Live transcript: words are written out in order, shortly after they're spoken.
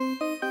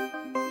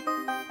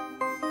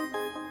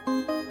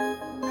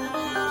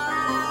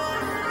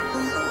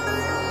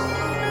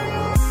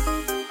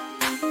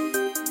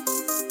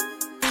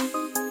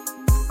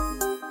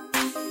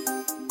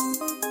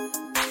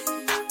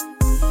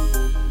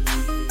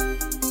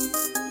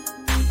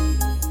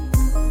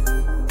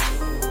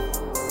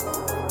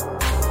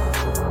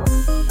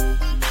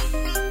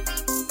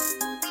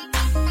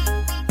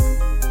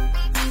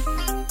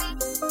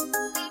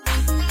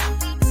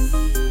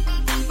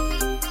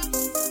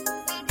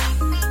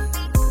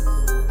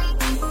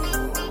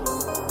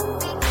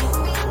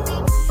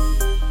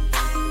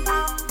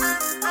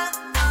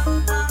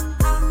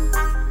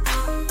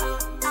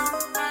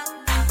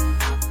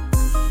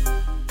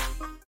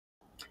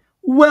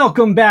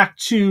Welcome back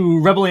to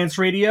Rebel Ants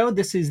Radio.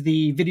 This is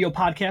the video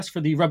podcast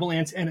for the Rebel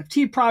Ants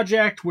NFT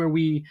project where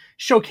we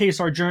showcase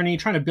our journey,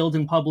 trying to build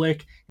in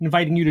public,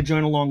 inviting you to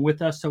join along with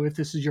us. So if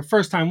this is your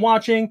first time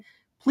watching,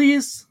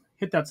 please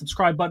hit that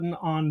subscribe button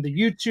on the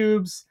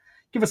YouTubes,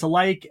 give us a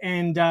like,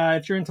 and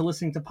if you're into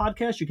listening to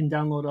podcasts, you can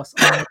download us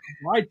on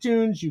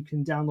iTunes, you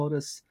can download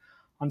us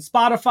on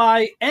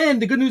Spotify,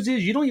 and the good news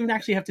is you don't even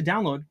actually have to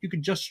download, you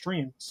could just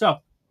stream. So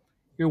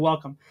you're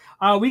welcome.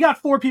 We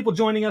got 4 people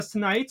joining us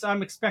tonight.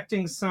 I'm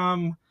expecting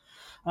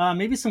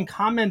maybe some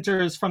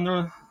commenters from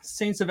the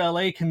Saints of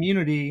LA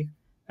community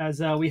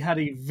as we had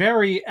a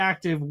very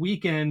active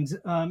weekend.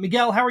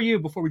 Miguel, how are you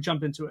before we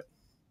jump into it?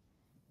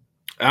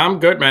 I'm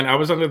good, man. I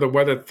was under the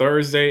weather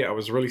Thursday. I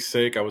was really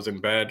sick. I was in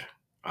bed.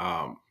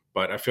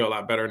 But I feel a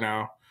lot better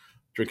now,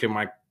 drinking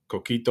my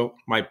coquito,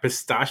 my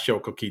pistachio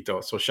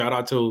coquito. So shout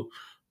out to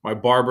my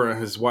barber and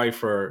his wife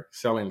for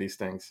selling these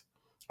things.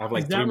 I have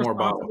like 3 more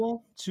bottles.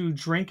 To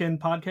drink and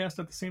podcast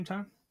at the same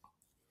time?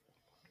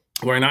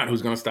 Why not?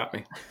 Who's going to stop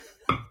me?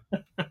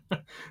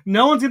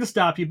 No one's going to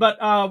stop you,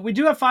 but we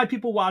do have 5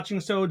 people watching,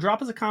 so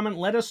drop us a comment.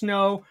 Let us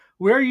know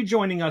where are you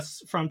joining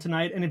us from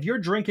tonight, and if you're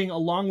drinking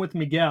along with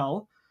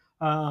Miguel,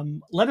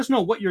 let us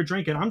know what you're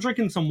drinking. I'm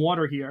drinking some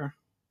water here,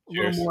 a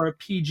little more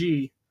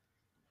PG.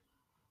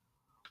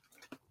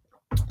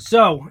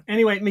 So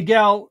anyway,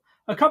 Miguel,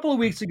 a couple of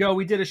weeks ago,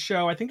 we did a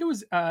show, I think it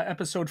was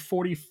episode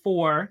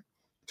 44,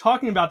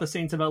 talking about the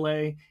Saints of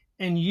LA,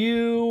 and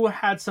you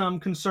had some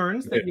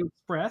concerns that you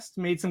expressed,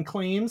 made some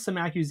claims, some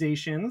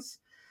accusations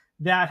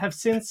that have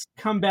since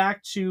come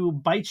back to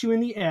bite you in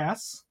the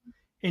ass,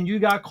 and you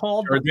got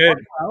called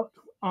out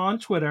on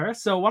Twitter.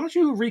 So why don't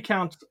you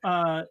recount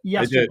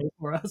yesterday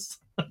for us?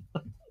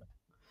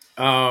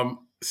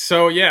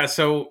 So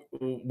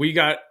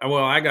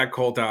I got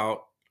called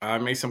out. I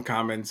made some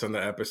comments on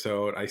the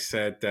episode. I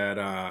said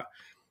that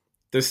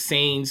the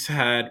Saints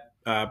had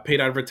paid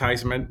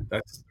advertisement.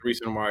 That's the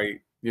reason why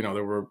they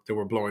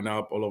were blowing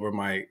up all over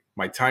my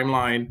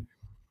timeline.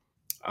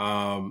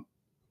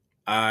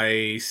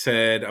 I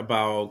said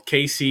about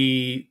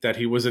Casey that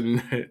he was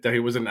an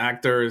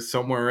actor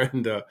somewhere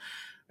in the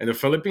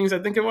Philippines. I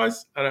think it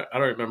was. I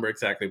don't remember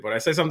exactly, but I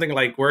said something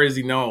like, "Where is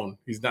he known?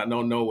 He's not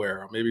known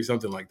nowhere," or maybe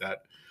something like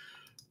that.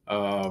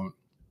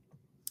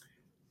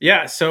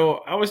 So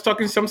I was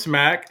talking some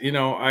smack.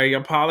 I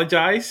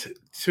apologize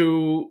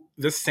to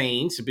the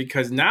Saints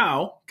because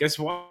now, guess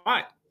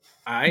what?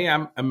 I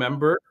am a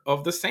member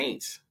of the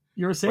Saints.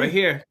 You're a Saint? Right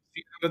here.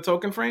 See the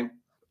token frame?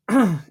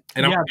 And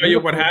I'm going to tell you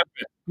what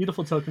happened.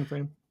 Beautiful token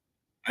frame.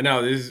 I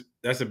know,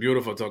 that's a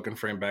beautiful token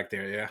frame back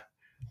there, yeah.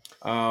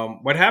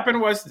 What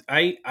happened was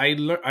I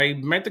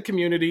met the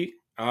community.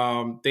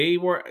 They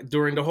were,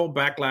 during the whole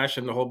backlash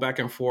and the whole back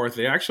and forth,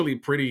 they're actually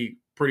pretty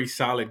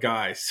solid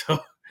guys. So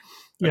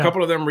a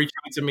couple of them reached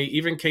out to me.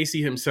 Even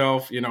Casey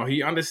himself,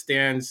 he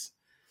understands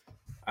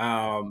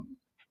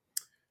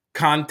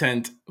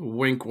content,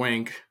 wink,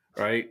 wink,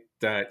 right?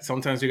 That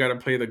sometimes you got to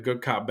play the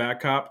good cop, bad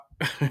cop.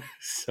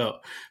 So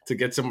to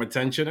get some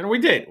attention, and we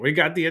did. We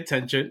got the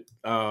attention.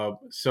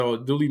 So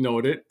duly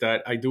noted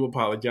that I do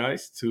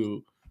apologize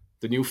to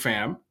the new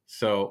fam.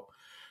 So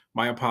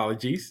my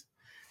apologies.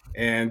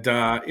 And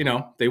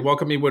they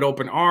welcomed me with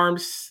open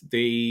arms.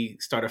 They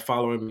started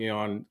following me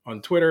on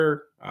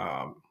Twitter.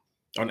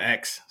 On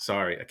X,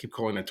 sorry, I keep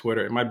calling it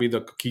Twitter. It might be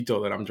the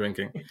coquito that I'm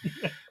drinking,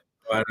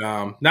 but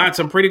it's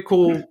some pretty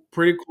cool,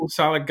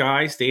 solid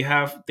guys. They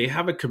have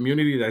a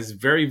community that's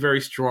very,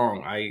 very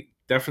strong. I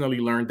definitely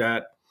learned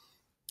that,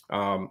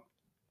 and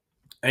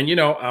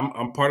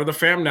I'm part of the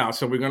fam now,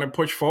 so we're gonna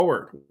push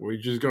forward.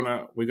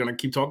 We're gonna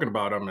keep talking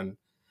about them and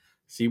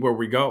see where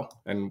we go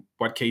and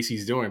what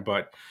Casey's doing.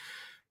 But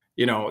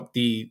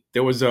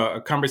there was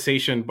a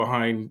conversation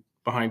behind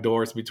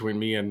doors between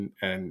me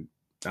and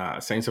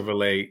Saints of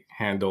LA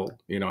handle.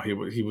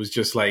 He was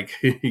just like,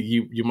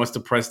 you must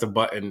have pressed the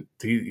button.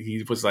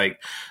 He was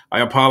like, I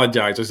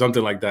apologize or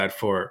something like that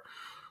for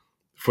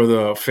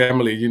the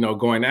family,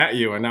 going at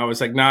you. And I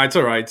was like, nah, it's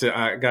all right.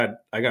 I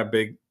got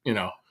big,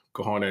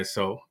 cojones,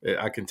 so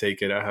I can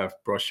take it. I have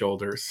broad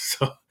shoulders.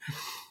 So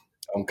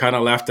I'm kind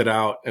of laughed it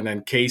out. And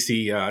then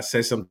Casey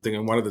said something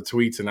in one of the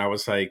tweets, and I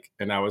was like,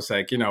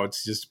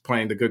 it's just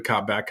playing the good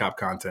cop, bad cop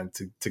content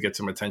to get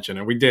some attention.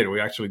 And we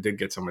actually did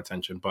get some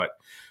attention, but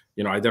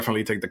I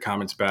definitely take the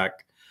comments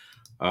back.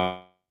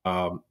 And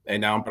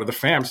now I'm part of the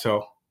fam.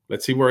 So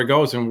let's see where it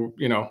goes. And,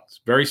 it's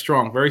very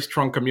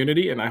strong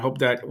community. And I hope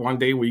that one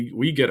day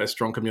we get a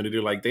strong community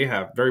like they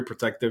have, very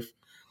protective.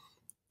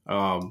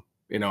 And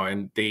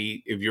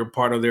if you're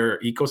part of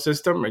their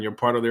ecosystem and you're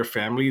part of their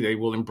family, they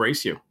will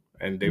embrace you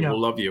and they will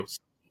love you.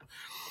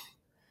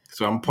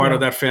 So I'm part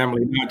of that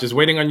family now, just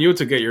waiting on you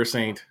to get your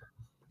Saint.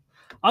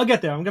 I'll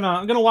get there. I'm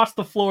gonna watch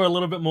the floor a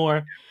little bit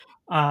more.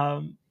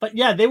 But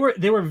yeah, they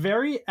were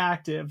very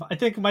active. I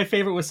think my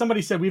favorite was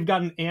somebody said we've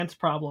got an ant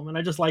problem, and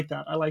I just like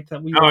that. I like that.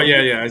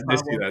 I did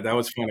see that. That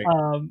was funny.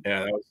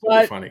 That was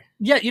really funny.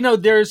 Yeah,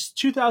 there's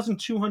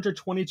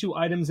 2,222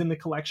 items in the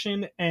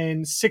collection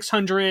and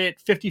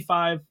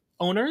 655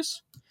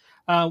 owners,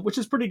 which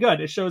is pretty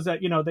good. It shows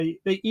that they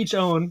each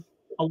own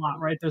a lot,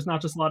 right? There's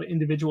not just a lot of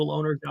individual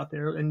owners out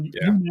there, and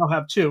Yeah. you now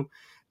have two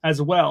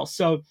as well.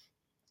 So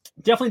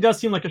definitely does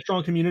seem like a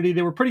strong community.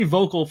 They were pretty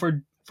vocal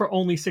for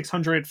only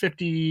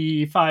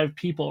 655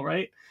 people,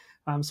 right?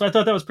 So I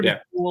thought that was pretty Yeah.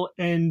 cool,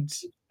 and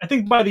I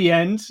think by the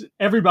end,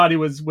 everybody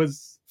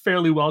was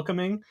fairly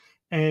welcoming,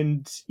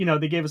 and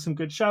they gave us some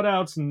good shout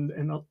outs and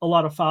a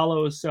lot of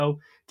follows. So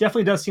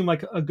definitely does seem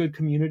like a good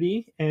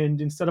community. And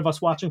instead of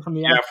us watching from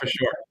the Yeah, for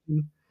sure.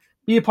 outside,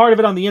 be a part of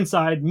it on the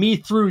inside, me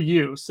through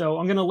you. So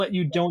I'm gonna let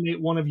you donate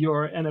one of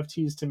your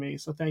NFTs to me.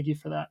 So thank you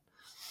for that.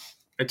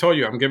 I told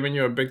you I'm giving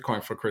you a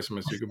Bitcoin for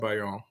Christmas. You could buy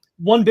your own.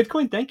 One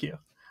Bitcoin, thank you.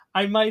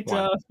 I might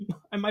One.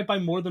 I might buy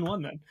more than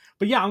one then.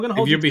 But yeah, I'm gonna If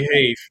hold you you to that.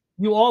 behave.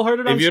 You all heard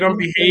it If on you don't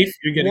stream. behave,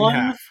 you're getting One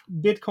half.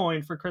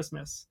 Bitcoin for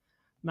Christmas.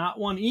 Not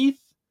one ETH,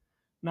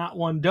 not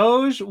one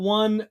Doge,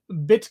 one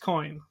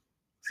Bitcoin.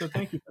 So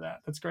thank you for that.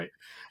 That's great.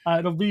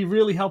 It'll be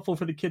really helpful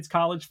for the kids'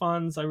 college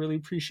funds. I really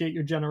appreciate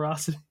your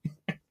generosity.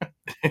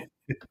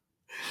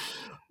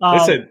 Um,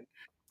 Listen,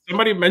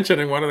 somebody mentioned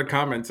in one of the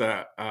comments,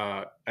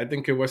 I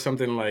think it was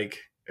something like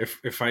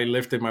if I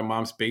lived in my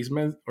mom's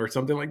basement or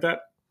something like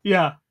that.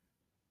 yeah,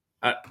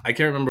 I can't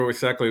remember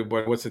exactly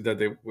what was it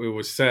that it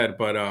was said,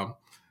 but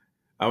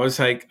I was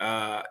like,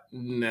 nah,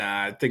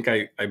 I think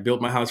I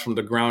built my house from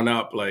the ground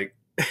up, like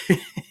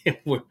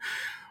with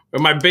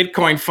my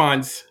Bitcoin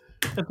funds.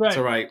 that's It's right.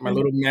 all right. My And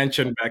little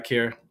mansion back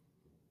here.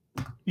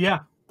 yeah,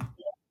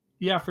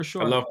 yeah, for I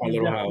sure. love my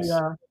little house.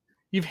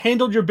 You've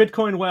handled your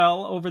Bitcoin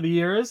well over the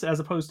years, as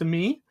opposed to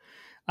me.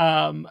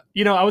 I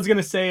was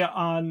gonna say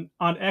on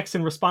X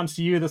in response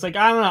to you, that's like,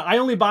 I don't know, I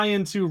only buy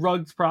into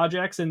rugged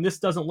projects, and this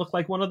doesn't look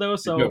like one of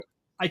those, You do. so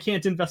I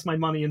can't invest my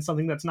money in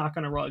something that's not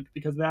gonna rug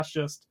because that's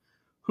just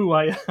who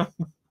I am.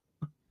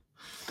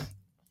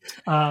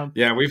 um,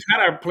 Yeah, we've had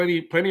our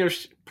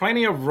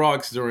plenty of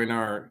rugs during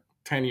our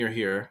tenure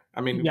here. I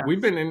mean, we've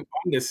yes, been on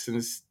this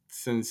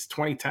since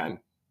 2010,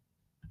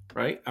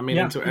 right? I mean,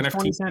 yeah, into since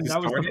NFTs 2010.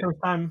 it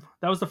started.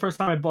 That was the first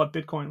time I bought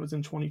Bitcoin was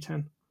in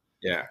 2010.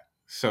 Yeah.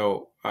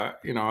 So, a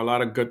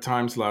lot of good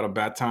times, a lot of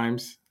bad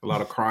times, a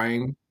lot of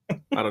crying, a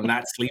lot of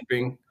not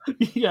sleeping,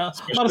 Yeah,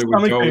 a lot of especially with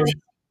stomach Doge.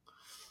 pain.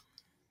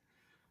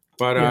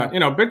 But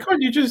Yeah, Bitcoin,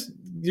 you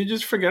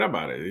just forget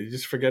about it. You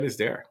just forget it's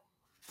there.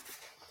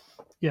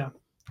 yeah,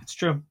 it's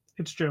true.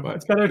 It's true. But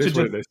It's better it to is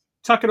what just it is.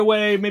 tuck it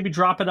away, maybe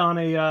drop it on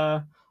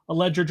a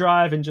ledger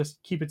drive and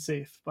just keep it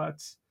safe.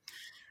 But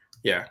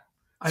Yeah. So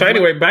I've learned.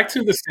 anyway, back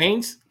to the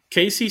Saints.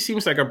 Casey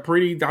seems like a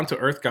pretty down to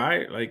earth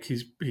guy. Like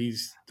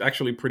he's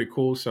actually pretty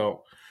cool.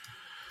 So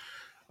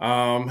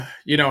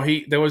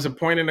he there was a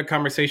point in the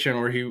conversation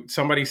where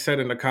somebody said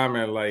in the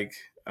comment like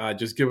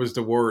just give us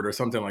the word or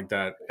something like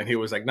that. And he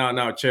was like,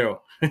 no,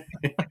 chill.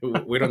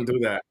 We don't do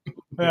that.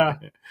 Yeah,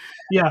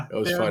 yeah, It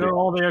was funny. they're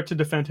all there to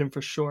defend him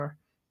for sure.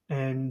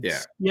 And Yeah.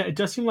 yeah, it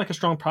does seem like a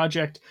strong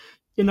project.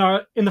 In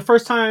the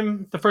first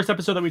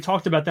episode that we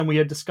talked about them, we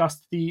had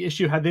discussed the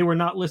issue how they were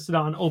not listed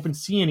on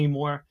OpenSea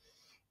anymore.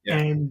 Yeah.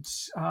 And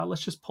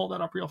let's just pull that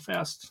up real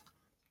fast.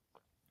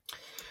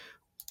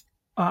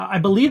 I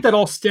believe that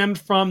all stemmed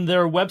from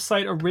their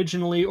website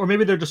originally, or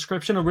maybe their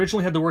description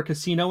originally had the word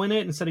casino in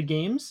it instead of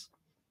games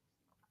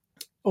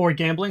or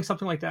gambling,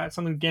 something like that,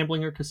 something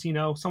gambling or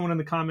casino. Someone in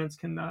the comments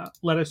can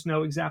let us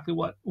know exactly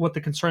what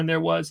the concern there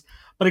was.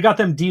 But it got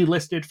them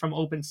delisted from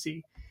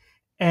OpenSea,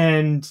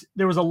 and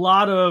there was a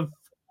lot of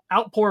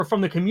outpour from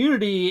the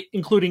community,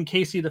 including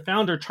Casey, the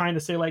founder, trying to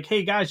say like,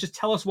 "Hey guys, just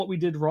tell us what we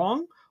did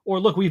wrong, or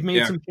look, we've made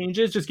Yeah. some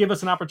changes. Just give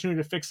us an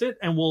opportunity to fix it,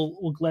 and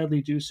we'll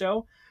gladly do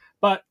so."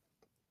 But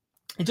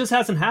it just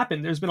hasn't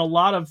happened. There's been a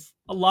lot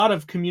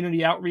of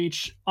community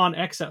outreach on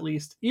X, at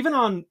least. Even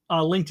on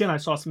LinkedIn, I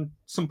saw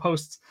some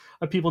posts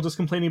of people just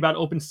complaining about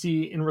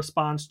OpenSea in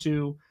response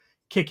to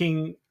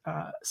kicking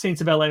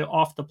Saints of LA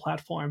off the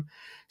platform.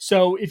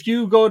 So if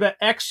you go to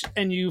X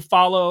and you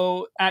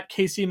follow at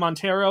Casey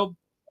Montero,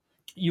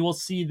 you will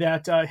see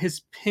that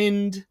his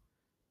pinned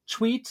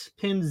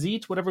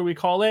zeet, whatever we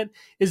call it,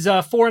 is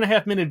a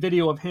 4.5 minute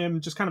video of him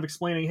just kind of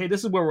explaining, hey,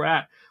 this is where we're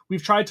at.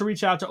 We've tried to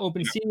reach out to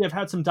OpenSea. I've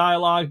had some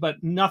dialogue,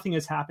 but nothing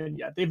has happened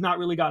yet. They've not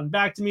really gotten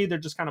back to me. They're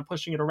just kind of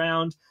pushing it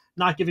around,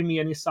 not giving me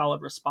any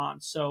solid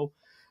response. So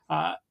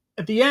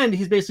at the end,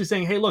 he's basically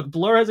saying, hey, look,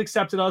 Blur has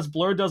accepted us.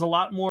 Blur does a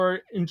lot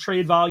more in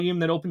trade volume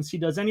than OpenSea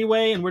does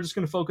anyway, and we're just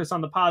going to focus on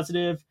the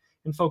positive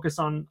and focus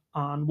on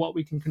what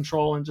we can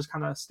control and just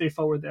kind of stay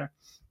forward there.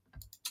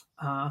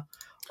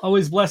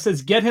 Always Blessed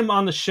says, get him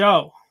on the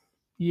show.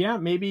 Yeah,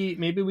 maybe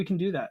we can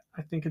do that.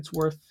 I think it's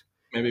worth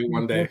Maybe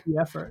one day. the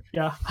effort.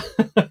 Yeah.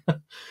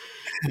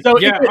 So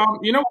Yeah.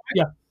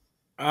 yeah,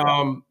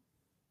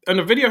 In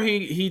the video,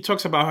 he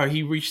talks about how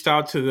he reached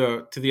out to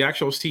the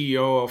actual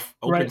CEO of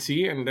right.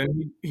 OpenSea, and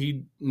then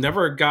he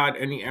never got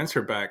any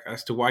answer back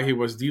as to why he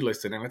was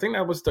delisted. And I think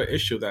that was the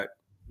issue, that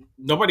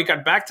nobody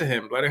got back to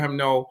him, letting him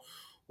know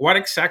what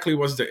exactly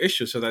was the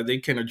issue so that they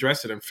can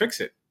address it and fix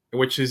it,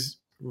 which is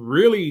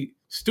really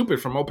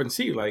stupid from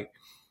OpenSea. Like,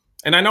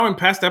 and I know in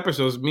past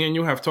episodes, me and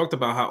you have talked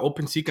about how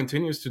OpenSea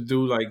continues to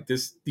do like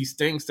these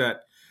things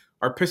that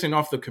are pissing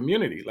off the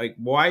community. Like,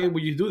 why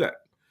would you do that?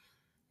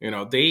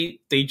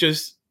 They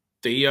just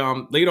they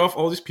laid off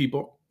all these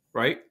people.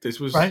 Right. This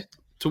Right. was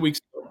 2 weeks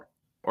ago,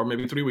 or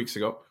maybe 3 weeks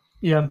ago,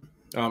 Yeah.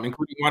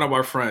 including one of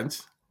our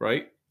friends.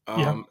 Right.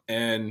 Yeah.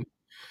 And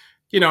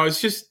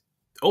it's just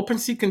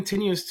OpenSea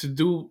continues to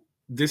do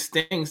these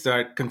things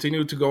that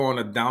continue to go on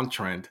a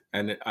downtrend,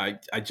 and I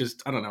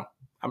don't know.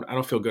 I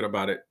don't feel good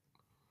about it.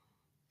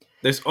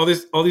 There's all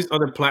these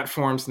other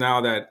platforms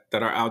now that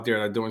are out there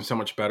that are doing so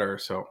much better.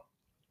 So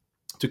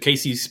to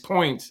Casey's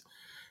point,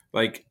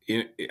 like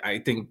I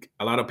think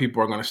a lot of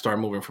people are going to start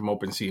moving from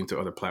OpenSea into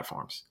other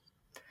platforms.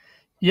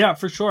 Yeah,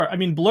 for sure. I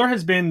mean, Blur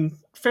has been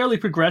fairly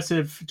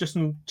progressive just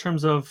in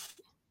terms of,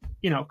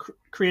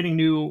 creating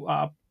new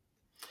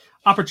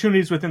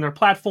opportunities within their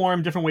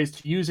platform, different ways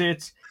to use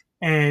it,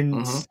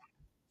 and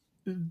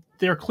Hmm.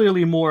 they're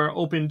clearly more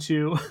open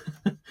to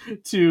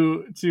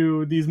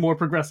to these more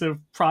progressive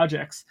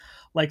projects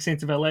like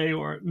Saints of LA,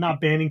 or not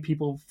banning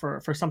people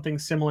for something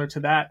similar to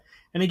that.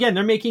 And again,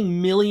 they're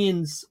making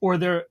millions, or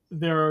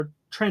they're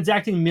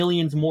transacting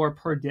millions more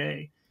per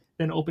day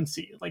than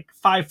OpenSea, like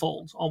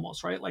fivefold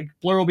almost, right? Like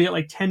Blur will be at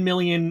like 10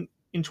 million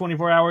in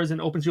 24 hours, and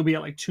OpenSea will be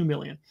at like 2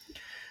 million.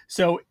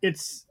 So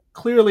it's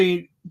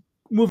clearly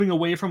moving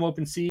away from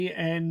OpenSea.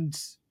 And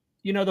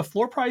the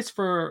floor price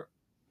for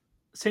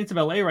Saints of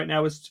LA right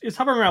now is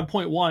hovering around zero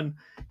point 0.1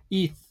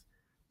 ETH,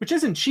 which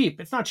isn't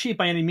cheap. It's not cheap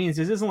by any means.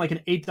 This isn't like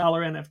an $8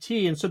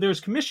 NFT, and so there's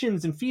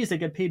commissions and fees that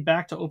get paid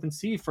back to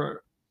OpenSea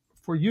for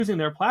using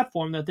their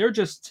platform that they're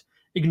just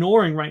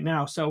ignoring right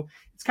now. So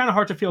it's kind of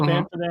hard to feel Hmm.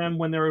 bad for them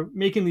when they're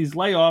making these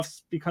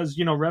layoffs, because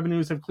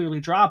revenues have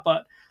clearly dropped,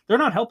 but they're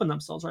not helping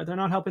themselves, right? They're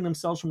not helping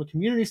themselves from a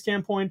community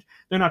standpoint.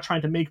 They're not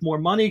trying to make more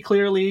money.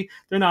 Clearly,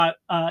 they're not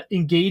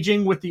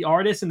engaging with the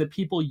artists and the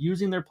people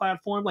using their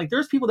platform. Like,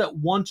 there's people that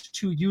want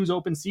to use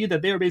OpenSea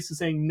that they are basically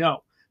saying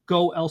no,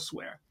 go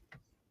elsewhere.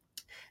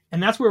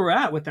 And that's where we're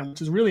at with them,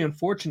 which is really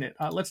unfortunate.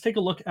 Let's take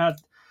a look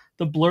at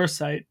the Blur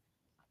site.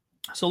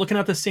 So looking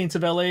at the Saints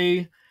of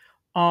LA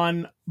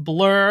on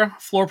Blur,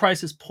 floor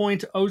price is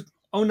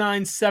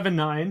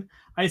 0.0979.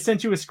 I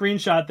sent you a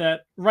screenshot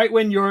that right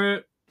when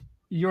your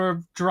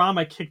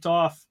drama kicked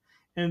off,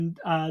 and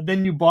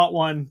then you bought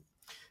one,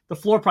 the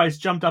floor price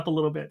jumped up a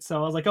little bit. So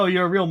I was like, oh,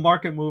 you're a real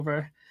market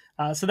mover.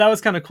 So that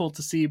was kind of cool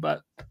to see.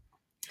 But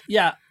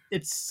yeah,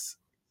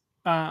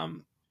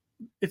 um,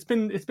 it's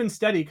been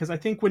steady, because I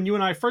think when you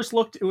and I first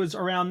looked, it was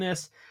around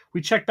this.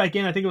 We checked back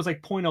in. I think it was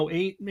like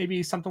 0.08,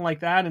 maybe something like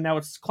that, and now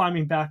it's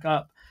climbing back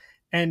up.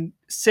 And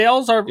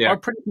sales are Yeah. are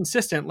pretty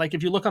consistent. Like,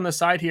 if you look on the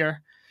side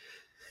here,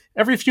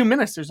 every few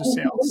minutes there's a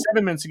sale.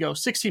 7 minutes ago,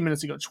 16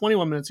 minutes ago,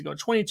 21 minutes ago,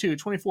 22,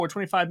 24,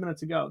 25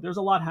 minutes ago. There's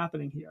a lot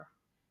happening here.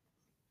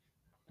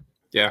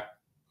 Yeah.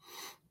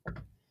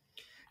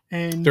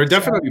 And They're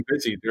definitely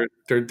busy.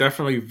 They're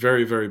definitely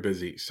very, very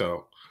busy.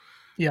 So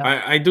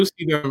yeah, I do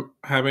see them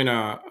having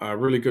a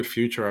really good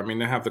future. I mean,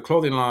 they have the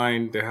clothing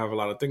line, they have a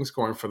lot of things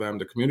going for them.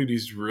 The community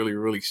is really,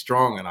 really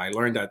strong, and I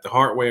learned that the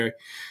hard way.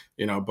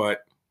 But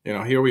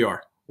here we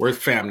are. We're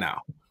fam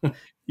now.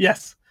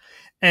 yes.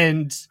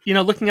 And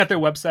looking at their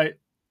website,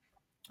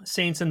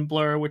 Saints and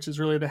Blur, which is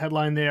really the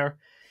headline there,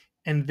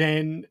 and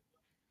then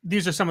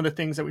these are some of the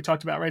things that we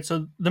talked about, right?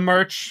 So the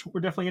merch,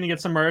 we're definitely going to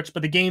get some merch,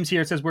 but the games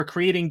here, it says we're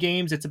creating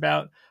games. It's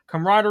about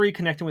camaraderie,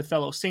 connecting with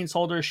fellow Saints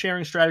holders,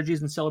 sharing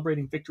strategies, and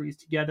celebrating victories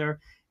together.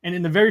 And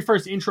in the very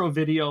first intro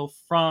video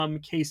from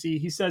Casey,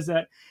 he says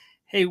that,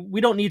 hey,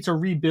 we don't need to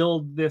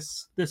rebuild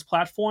this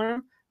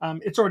platform.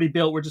 It's already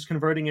built. We're just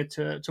converting it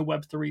to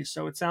Web3.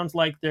 So it sounds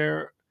like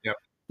Yep.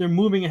 they're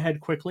moving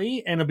ahead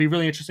quickly, and it'll be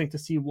really interesting to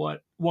see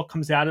what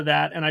comes out of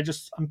that. And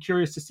I'm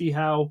curious to see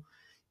how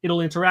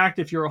it'll interact.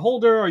 If you're a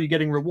holder, are you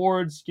getting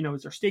rewards?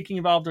 Is there staking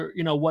involved, or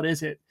what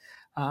is it?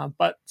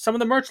 But some of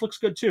the merch looks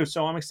good too,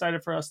 so I'm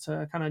excited for us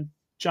to kind of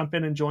jump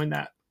in and join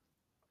that.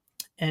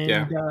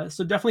 Yeah. And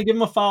so definitely give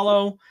them a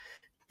follow.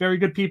 Very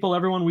good people,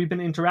 everyone we've been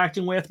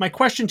interacting with. My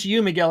question to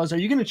you, Miguel, is: are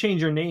you going to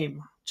change your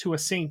name to a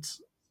Saint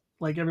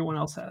like everyone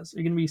else has? Are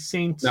you going to be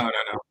Saint No, no,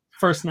 no.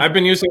 First I've Night?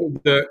 been using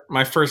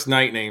my first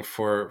night name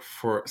for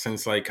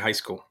since like high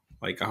school,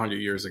 like 100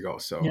 years ago.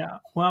 So Yeah.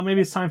 Well, maybe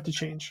it's time to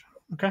change.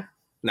 Okay.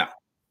 no,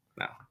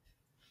 no,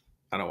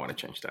 I don't want to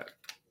change that.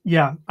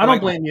 Yeah, I I don't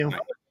like my blame you. night.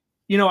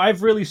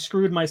 I've really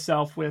screwed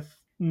myself with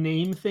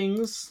name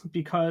things,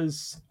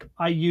 because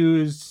I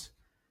use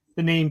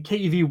the name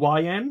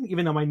KEVYN,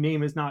 even though my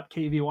name is not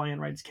KEVYN,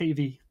 right? It's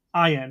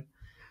KEVIN.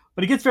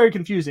 But it gets very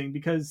confusing,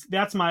 because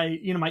that's my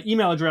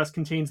email address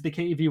contains the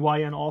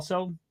KEVYN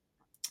also.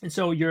 And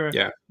so you're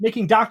Yeah.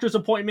 making doctor's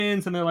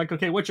appointments, and they're like,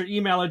 okay, what's your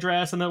email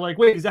address? And they're like,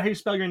 wait, is that how you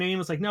spell your name?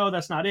 It's like, no,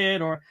 that's not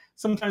it. Or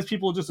sometimes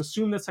people just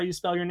assume that's how you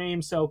spell your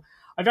name. So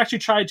I've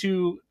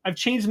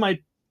changed my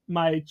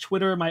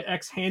Twitter, my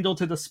X handle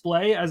to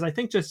display as, I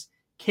think, just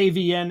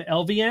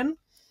KVN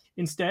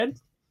instead.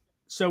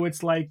 So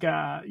it's like,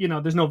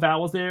 there's no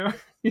vowels there.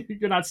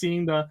 You're not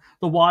seeing the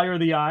Y or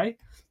the I.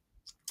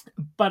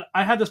 But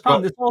I had this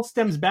problem. Well, This all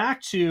stems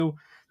back to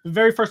the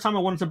very first time I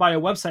wanted to buy a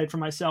website for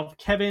myself.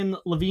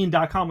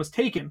 KevinLevine.com was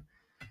taken.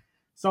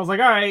 So I was like,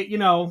 all right,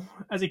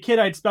 as a kid,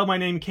 I'd spell my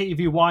name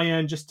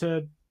KEVYN just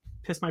to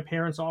piss my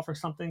parents off or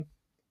something.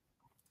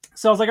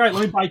 So I was like, all right,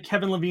 let me buy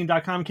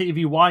kevinlevine.com,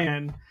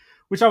 KEVYN,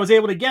 which I was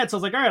able to get. So I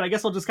was like, all right, I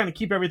guess I'll just kind of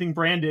keep everything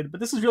branded. But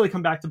this has really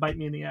come back to bite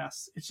me in the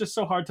ass. It's just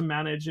so hard to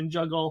manage and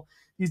juggle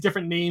these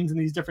different names and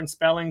these different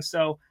spellings.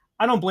 So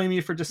I don't blame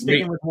you for just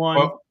sticking Wait, with one.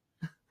 what,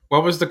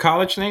 what was the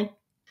college name?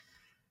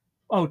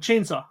 Oh,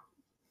 Chainsaw.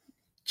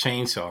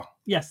 Chainsaw.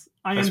 Yes,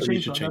 I am That's what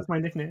you should Chainsaw. change. That's my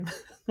nickname.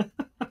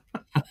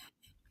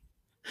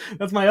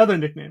 That's my other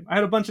nickname. I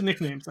had a bunch of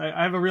nicknames.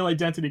 I have a real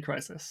identity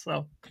crisis.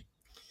 So,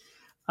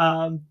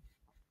 um,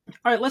 all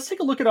right, let's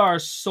take a look at our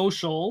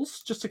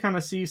socials just to kind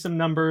of see some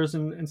numbers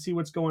and see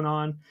what's going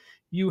on.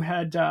 You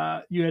had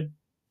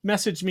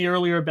messaged me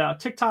earlier about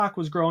TikTok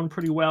was growing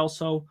pretty well,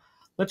 so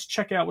let's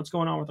check out what's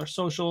going on with our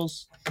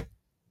socials.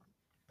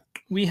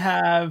 We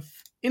have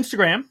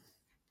Instagram.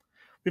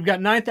 We've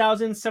got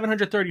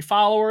 9,730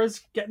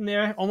 followers, getting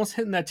there, almost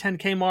hitting that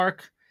 10K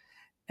mark.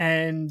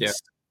 And Yeah.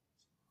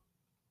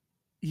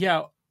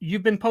 yeah,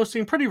 you've been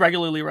posting pretty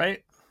regularly,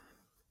 right?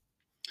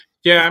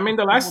 Yeah, I mean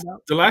the last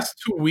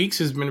 2 weeks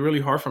has been really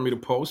hard for me to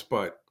post,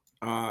 but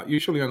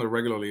usually on the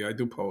regularly I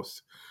do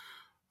post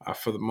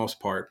for the most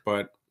part.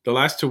 But the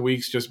last 2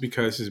 weeks, just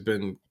because it's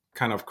been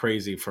kind of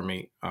crazy for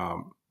me,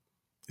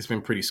 it's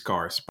been pretty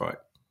scarce.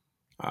 But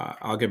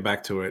I'll get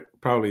back to it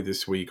probably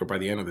this week or by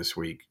the end of this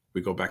week. We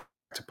go back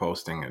to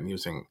posting and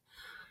using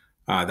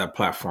that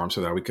platform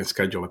so that we can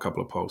schedule a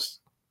couple of posts.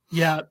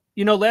 Yeah,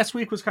 last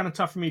week was kind of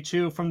tough for me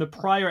too. From the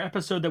prior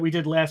episode that we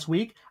did last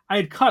week, I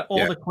had cut all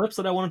Yeah, the clips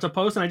that I wanted to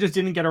post, and I just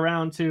didn't get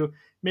around to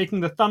making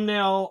the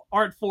thumbnail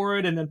art for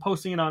it and then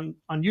posting it on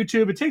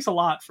YouTube. It takes a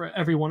lot for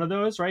every one of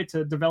those, right,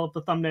 to develop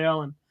the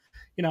thumbnail and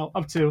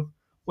up to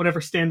whatever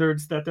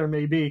standards that there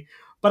may be.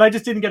 But I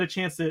just didn't get a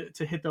chance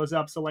to hit those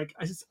up. So like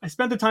I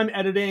spent the time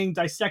editing,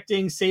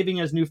 dissecting, saving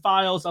as new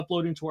files,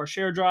 uploading to our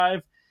share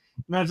drive.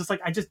 And I was just like,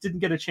 I just didn't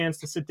get a chance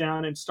to sit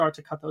down and start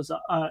to cut those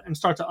up and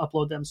start to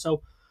upload them.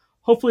 So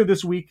hopefully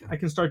this week I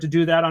can start to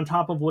do that on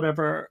top of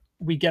whatever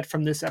we get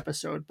from this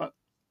episode. But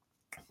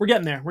we're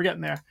getting there. We're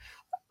getting there.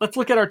 Let's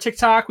look at our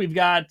TikTok. We've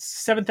got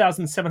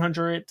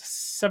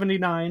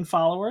 7,779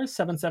 followers,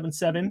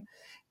 777,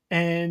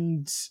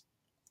 and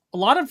a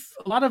lot of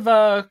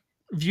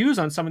views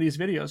on some of these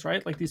videos,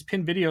 right? Like these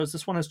pinned videos.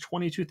 This one has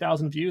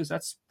 22,000 views.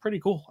 That's pretty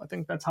cool. I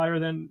think that's higher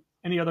than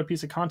any other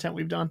piece of content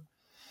we've done.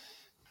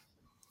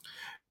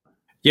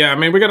 yeah. I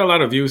mean, we got a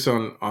lot of views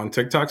on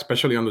TikTok,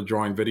 especially on the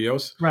drawing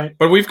videos. Right.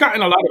 But we've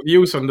gotten a lot of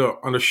views on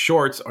the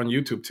shorts on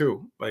YouTube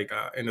too, like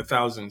in the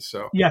thousands.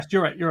 So Yes,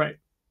 you're right. You're right.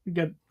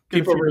 Good.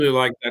 people really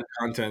like that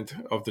content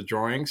of the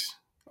drawings.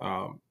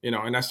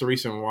 And that's the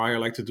reason why I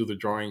like to do the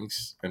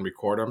drawings and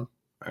record them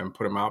and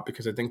put them out,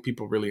 because I think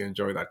people really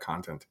enjoy that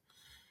content.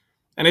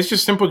 And it's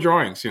just simple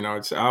drawings.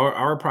 It's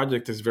our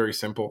project is very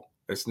simple.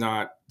 It's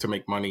not to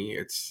make money.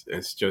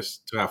 It's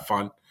just to have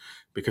fun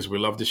because we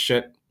love this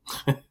shit.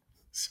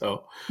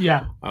 So,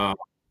 Yeah.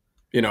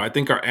 I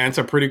think our ants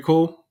are pretty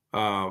cool.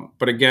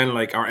 But again,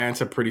 like our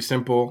ants are pretty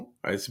simple.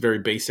 It's very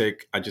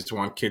basic. I just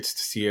want kids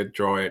to see it,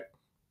 draw it,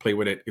 play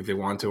with it if they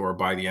want to, or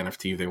buy the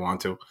NFT if they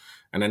want to.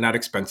 And they're not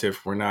expensive.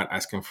 We're not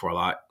asking for a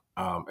lot.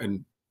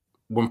 And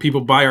when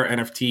people buy our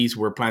NFTs,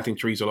 we're planting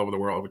trees all over the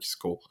world, which is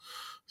cool.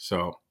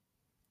 So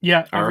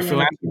yeah, our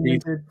philanthropy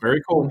is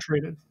very cool.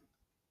 Traded.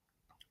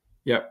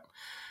 Yep.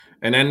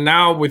 And then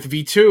now with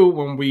V2,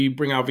 when we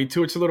bring out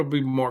V2, it's a little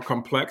bit more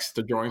complex.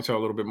 The drawings are a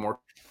little bit more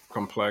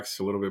complex,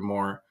 a little bit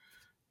more,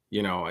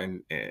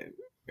 in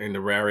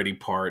the rarity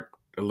part,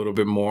 a little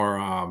bit more,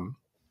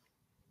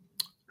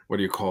 what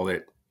do you call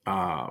it?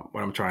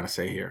 What I'm trying to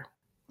say here.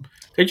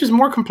 They're just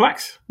more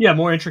complex. Yeah,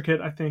 more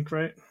intricate, I think,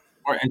 right?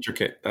 More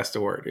intricate. That's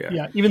the word. Yeah.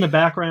 Yeah, even the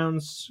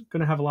background's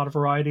going to have a lot of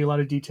variety, a lot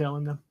of detail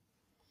in them.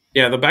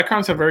 Yeah, the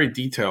backgrounds are very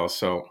detailed.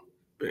 So,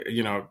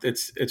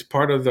 it's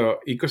part of the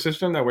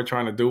ecosystem that we're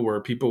trying to do, where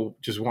people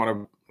just want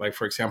to, like,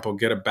 for example,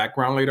 get a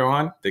background later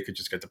on. They could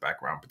just get the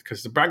background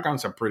because the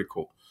backgrounds are pretty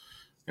cool.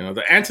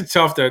 The ants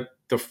itself,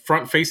 the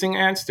front-facing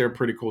ants, they're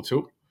pretty cool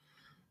too.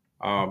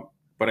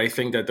 But I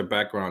think that the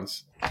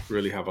backgrounds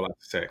really have a lot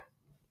to say.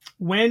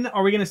 When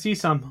are we going to see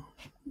some?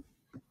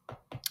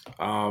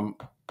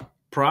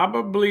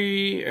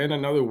 Probably in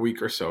another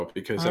week or so,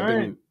 because I've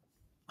been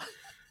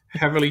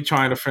heavily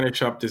trying to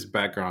finish up this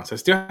background. So I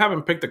still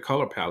haven't picked the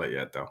color palette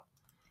yet, though.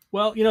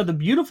 Well, the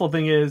beautiful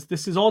thing is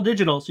this is all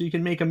digital, so you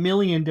can make a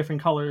million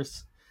different color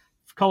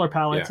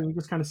palettes, and you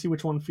just kind of see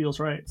which one feels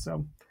right.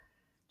 So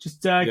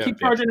just keep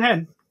charging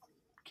ahead.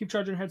 Keep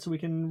charging ahead so we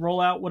can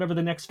roll out whatever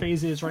the next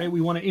phase is, right?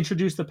 We want to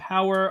introduce the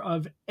power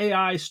of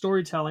AI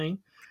storytelling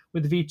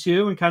with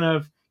V2 and kind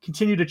of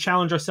continue to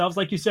challenge ourselves.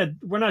 Like you said,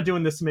 we're not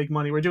doing this to make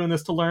money. We're doing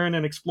this to learn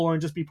and explore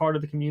and just be part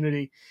of the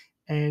community.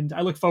 And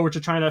I look forward to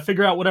trying to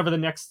figure out whatever the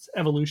next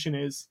evolution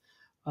is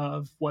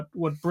of what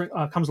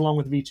comes along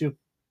with V2.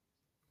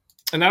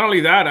 And not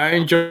only that, I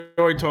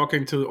enjoy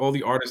talking to all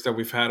the artists that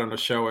we've had on the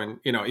show. And,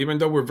 even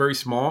though we're very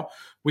small,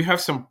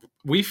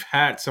 we've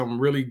had some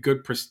really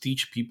good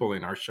prestige people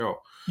in our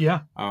show.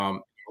 Yeah.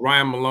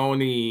 Ryan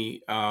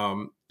Maloney,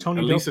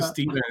 Tony Elisa Dofat.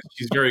 Stevens.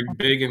 She's very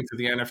big into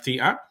the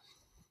NFT.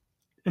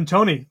 And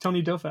Tony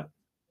Dofat.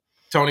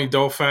 Tony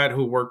Dofat,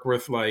 who worked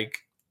with like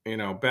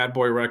Bad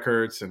Boy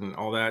Records and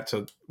all that.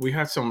 So we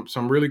had some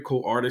really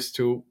cool artists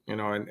too, in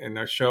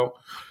that show.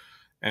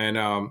 And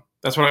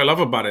that's what I love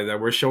about it, that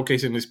we're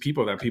showcasing these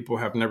people that people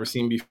have never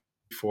seen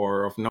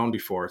before or have known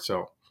before.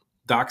 So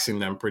doxing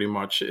them pretty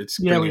much, it's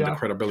Yeah, we bringing the are.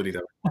 credibility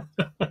that.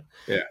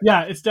 Yeah.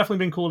 Yeah, it's definitely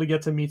been cool to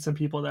get to meet some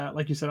people that,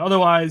 like you said,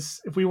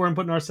 otherwise, if we weren't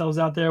putting ourselves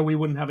out there, we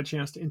wouldn't have a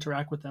chance to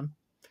interact with them.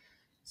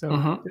 So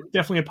Hmm.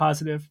 definitely a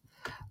positive.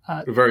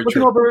 Very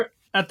Looking true. over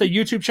at the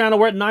YouTube channel,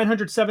 we're at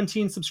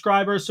 917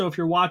 subscribers. So if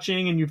you're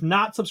watching and you've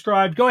not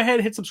subscribed, go ahead,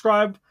 hit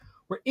subscribe.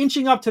 We're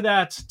inching up to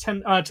that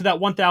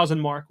 1,000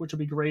 mark, which will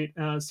be great.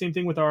 Same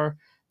thing with our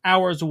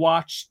hours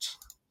watched.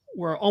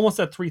 We're almost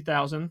at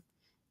 3,000.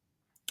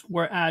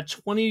 We're at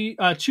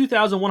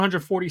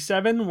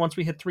 2,147. Once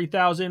we hit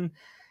 3,000,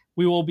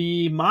 we will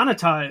be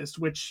monetized,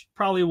 which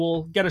probably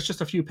will get us just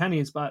a few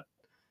pennies, but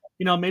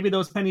maybe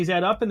those pennies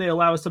add up and they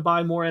allow us to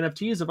buy more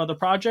NFTs of other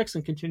projects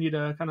and continue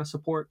to kind of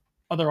support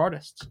other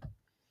artists.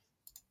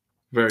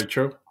 Very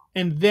true.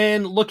 And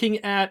then looking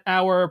at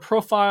our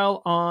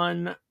profile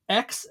on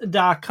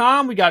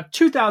x.com, we got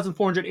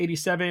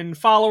 2,487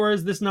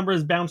 followers. This number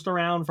has bounced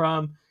around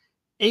from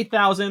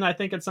 8,000, I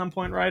think, at some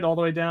point, right? All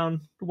the way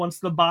down once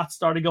the bots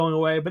started going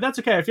away. But that's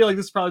okay. I feel like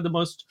this is probably the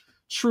most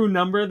true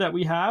number that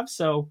we have.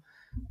 So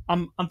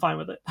I'm fine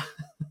with it.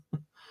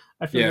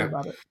 I feel good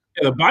about it.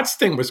 Yeah, the bots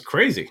thing was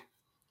crazy.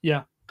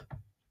 Yeah.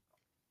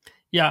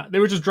 Yeah, they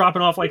were just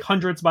dropping off like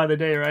hundreds by the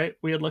day, right?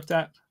 We had looked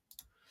at.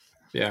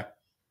 Yeah.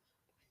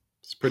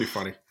 It's pretty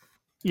funny.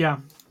 Yeah.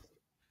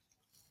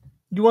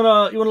 You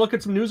wanna look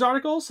at some news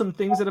articles, some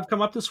things that have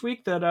come up this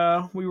week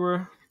that we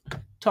were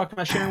talking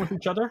about sharing with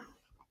each other?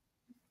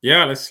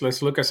 Yeah,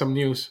 let's look at some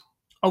news.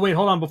 Oh wait,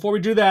 hold on. Before we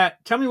do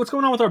that, tell me what's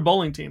going on with our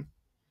bowling team.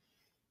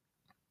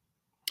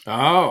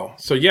 Oh,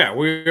 so yeah,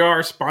 we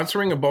are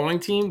sponsoring a bowling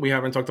team. We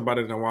haven't talked about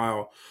it in a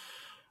while.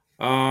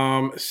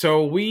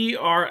 So we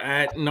are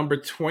at number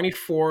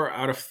 24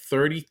 out of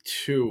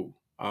 32.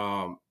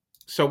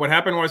 So what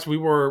happened was we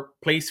were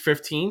placed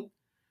 15.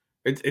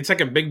 It's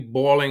like a big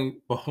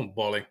bowling.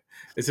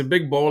 It's a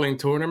big bowling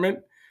tournament,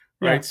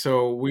 Yeah, right?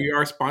 So we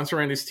are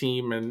sponsoring this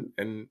team,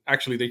 and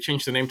actually they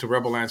changed the name to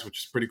Rebel Ants, which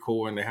is pretty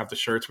cool. And they have the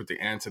shirts with the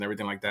ants and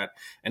everything like that.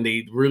 And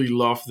they really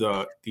love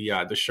the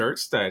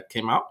shirts that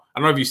came out. I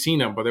don't know if you've seen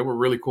them, but they were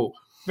really cool.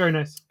 very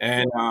nice.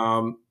 And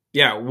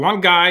yeah,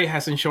 one guy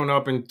hasn't shown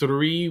up in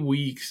 3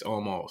 weeks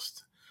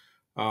almost.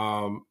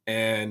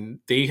 And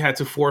they had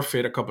to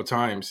forfeit a couple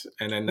times,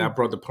 and then that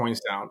brought the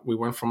points down. We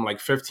went from like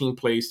 15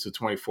 place to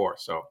 24.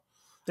 So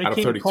They out of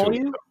can't call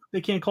 32. you.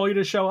 They can't call you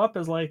to show up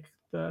as like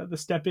the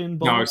step in No,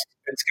 bowler.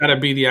 it's got to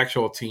be the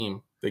actual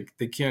team.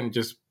 They can't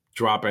just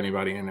drop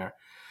anybody in there.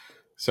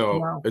 So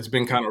Wow. it's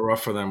been kind of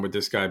rough for them with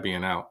this guy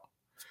being out.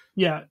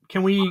 Yeah.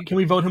 Can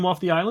we vote him off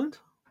the island?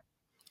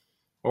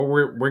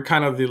 Or we're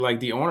kind of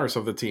the owners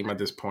of the team at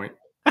this point.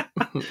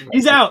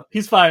 He's out.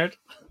 He's fired.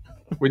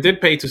 We did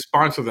pay to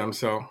sponsor them,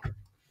 so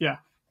Yeah,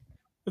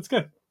 that's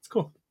good. It's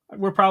cool.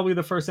 We're probably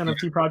the first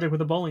NFT project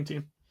with a bowling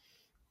team.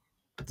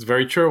 it's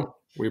very true.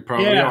 We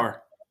probably Yeah.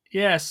 are.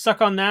 Yeah,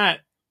 suck on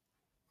that.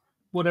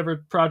 Whatever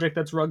project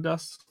that's rugged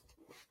us.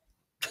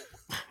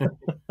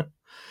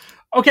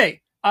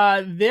 Okay.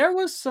 There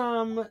was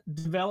some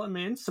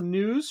development, some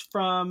news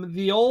from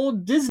the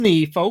old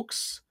Disney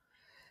folks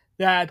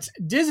that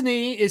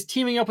Disney is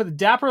teaming up with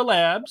Dapper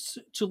Labs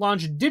to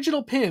launch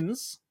digital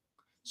pins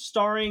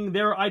starring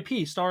their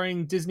IP,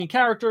 starring Disney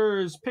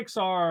characters,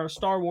 Pixar,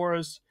 Star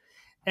Wars.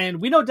 And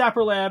we know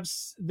Dapper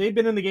Labs, they've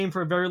been in the game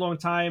for a very long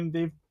time.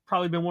 They've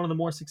probably been one of the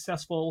more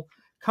successful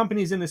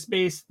companies in the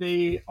space.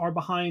 They are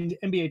behind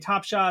NBA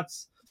Top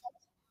Shots,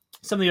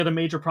 some of the other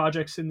major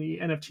projects in the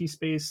NFT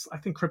space. I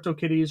think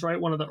CryptoKitties, right?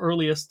 One of the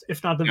earliest,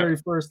 if not the Yeah. very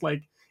first,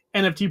 like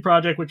NFT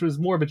project, which was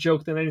more of a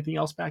joke than anything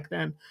else back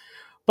then.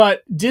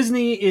 But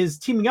Disney is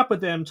teaming up with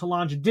them to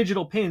launch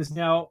digital pins.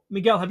 Now,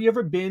 Miguel, have you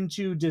ever been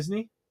to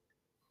Disney?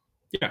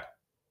 Yeah,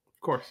 of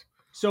course.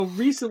 So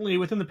recently,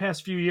 within the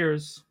past few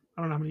years,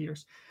 I don't know how many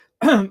years,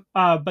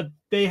 but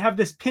they have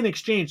this pin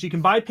exchange. You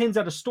can buy pins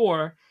at a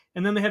store,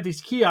 and then they have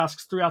these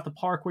kiosks throughout the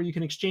park where you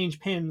can exchange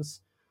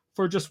pins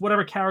for just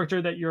whatever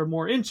character that you're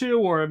more into,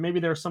 or maybe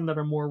there are some that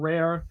are more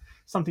rare,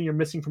 something you're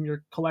missing from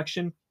your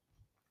collection.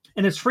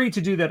 And it's free to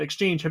do that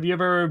exchange. Have you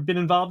ever been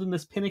involved in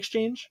this pin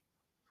exchange?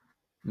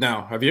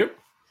 Now, have you? Of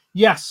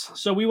Yes.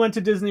 So we went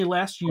to Disney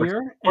last course, year,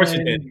 of course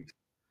you did. and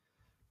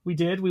we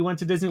did. We went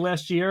to Disney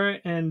last year,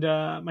 and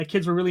my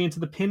kids were really into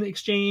the pin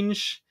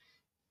exchange.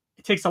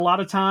 It takes a lot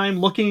of time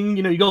looking.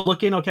 You go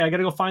look in. Okay, I got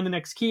to go find the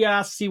next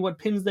kiosk, see what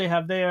pins they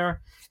have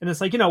there, and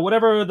it's like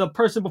whatever the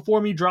person before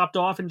me dropped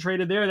off and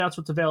traded there, that's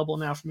what's available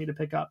now for me to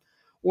pick up.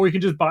 Or you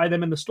can just buy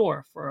them in the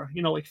store for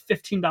like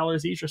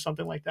 $15 each or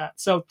something like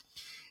that. So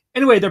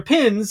anyway, they're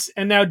pins,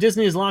 and now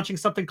Disney is launching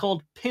something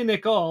called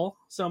Pinnacle.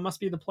 So it must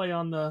be the play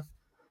on the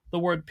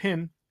word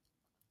pin.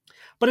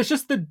 But it's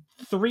just the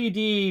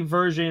 3D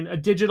version, a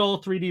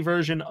digital 3D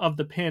version of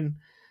the pin.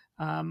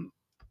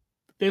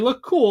 They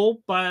look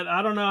cool, but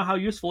I don't know how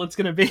useful it's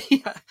going to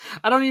be.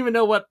 I don't even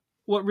know what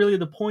really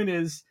the point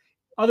is,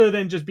 other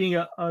than just being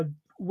a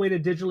way to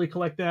digitally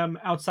collect them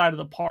outside of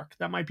the park.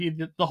 That might be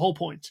the whole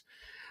point.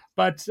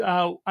 But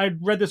I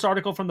read this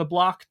article from the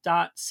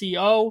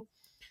block.co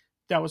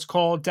that was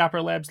called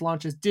Dapper Labs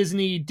launches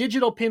Disney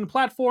digital pin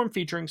platform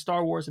featuring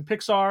Star Wars and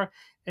Pixar.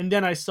 And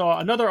then I saw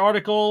another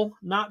article,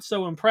 not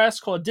so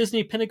impressed, called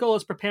Disney Pinnacle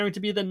is preparing to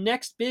be the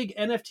next big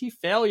NFT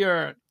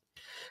failure.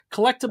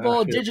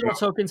 Collectible digital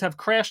tokens have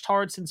crashed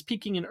hard since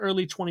peaking in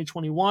early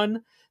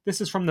 2021. This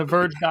is from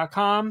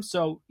TheVerge.com.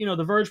 So,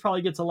 The Verge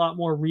probably gets a lot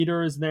more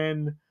readers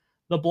than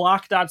the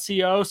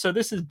Block.co. So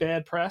this is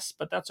bad press,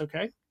 but that's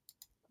okay.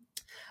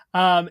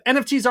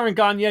 NFTs aren't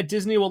gone yet.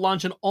 Disney will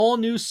launch an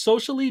all-new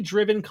socially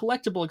driven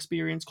collectible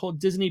experience called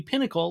Disney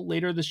Pinnacle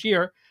later this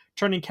year,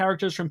 turning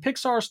characters from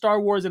Pixar, Star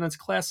Wars, and its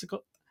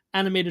classical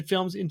animated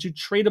films into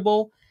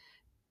tradable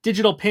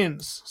digital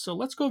pins. So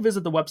let's go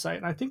visit the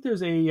website. I think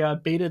there's a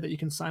beta that you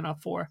can sign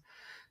up for.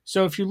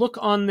 So if you look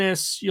on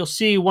this, you'll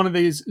see one of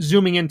these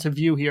zooming into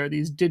view here,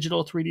 these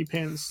digital 3D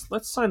pins.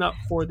 Let's sign up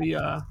for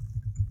the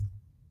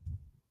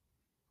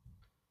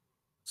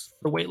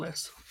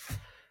waitlist.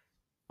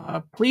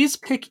 Please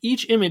pick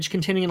each image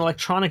containing an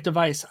electronic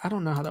device. I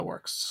don't know how that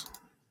works.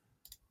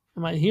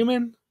 Am I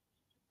human?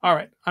 All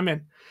right, I'm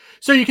in.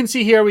 So you can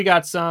see here we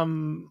got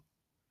some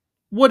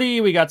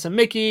Woody, we got some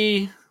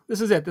Mickey. This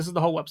is it. This is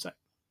the whole website.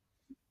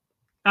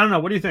 I don't know.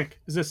 What do you think?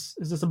 Is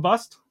this a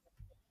bust?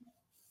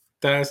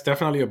 That's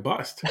definitely a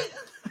bust.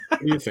 What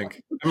do you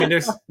think? I mean,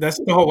 that's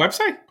the whole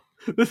website.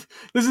 This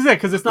is it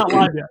because it's not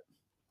live yet.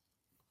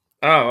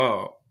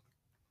 Oh.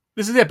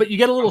 This is it. But you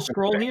get a little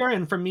scroll here,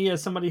 and for me,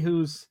 as somebody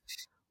who's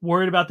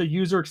worried about the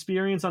user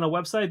experience on a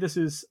website, this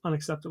is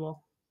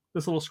unacceptable.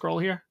 This little scroll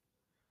here,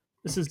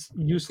 this is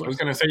useless. I was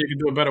gonna say you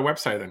could do a better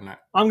website than that.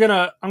 I'm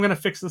gonna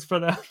fix this for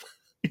them.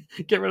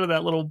 Get rid of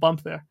that little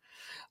bump there.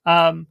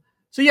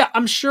 So yeah,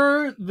 I'm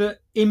sure the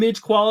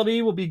image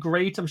quality will be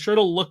great. I'm sure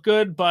it'll look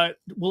good, but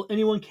will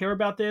anyone care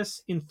about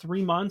this in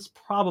 3 months?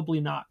 Probably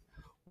not.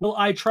 Will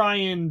I try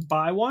and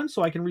buy one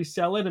so I can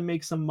resell it and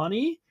make some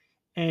money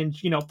and,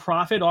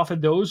 profit off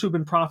of those who've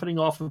been profiting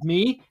off of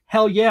me?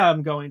 Hell yeah,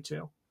 I'm going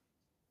to.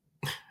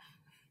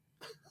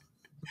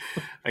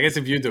 I guess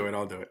if you do it,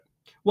 I'll do it.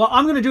 Well,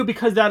 I'm going to do it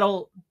because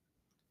that'll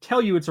tell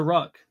you it's a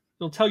rug.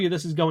 It'll tell you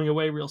this is going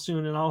away real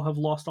soon and I'll have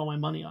lost all my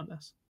money on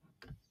this.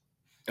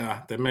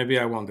 Then maybe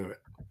I won't do it.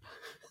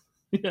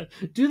 Yeah,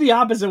 do the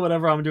opposite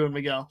whatever I'm doing,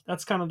 Miguel.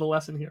 That's kind of the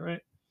lesson here, right?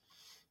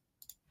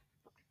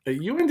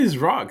 You and these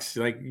rugs,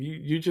 like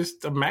you're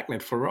just a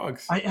magnet for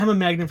rugs. I am a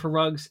magnet for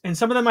rugs, and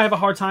some of them I have a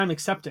hard time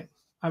accepting.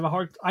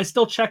 I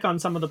still check on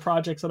some of the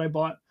projects that I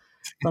bought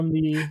from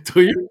the.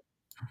 Do you?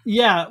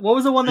 Yeah, what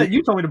was the one that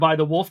you told me to buy?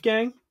 The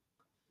Wolfgang.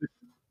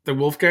 The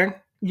Wolfgang.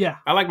 Yeah,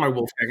 I like my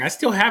Wolfgang. I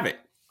still have it.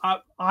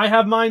 I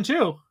have mine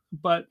too,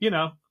 but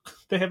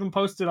they haven't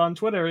posted on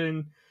Twitter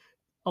in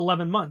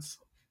 11 months.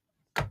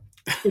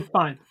 It's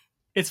fine.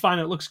 It's fine.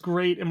 It looks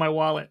great in my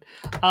wallet.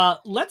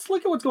 Let's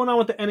look at what's going on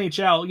with the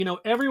NHL.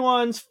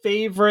 Everyone's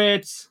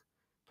favorite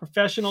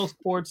professional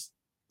sports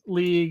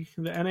league,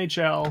 the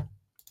NHL,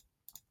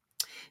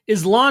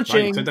 is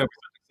launching.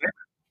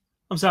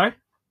 I'm sorry?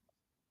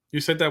 You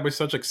said that with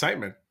such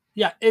excitement.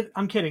 Yeah,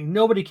 I'm kidding.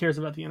 Nobody cares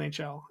about the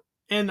NHL.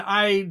 And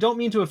I don't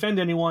mean to offend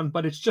anyone,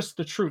 but it's just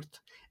the truth.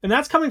 And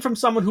that's coming from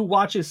someone who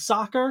watches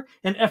soccer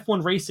and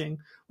F1 racing,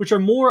 which are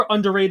more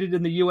underrated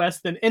in the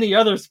U.S. than any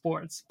other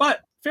sports,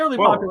 but fairly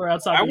popular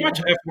outside. I watch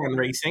F1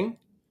 racing.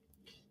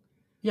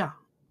 Yeah,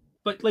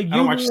 but like I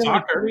don't watch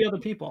soccer. Like 3 other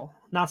people,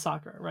 not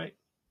soccer, right?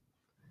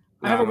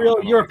 I have a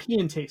real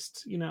European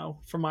taste,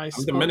 for my.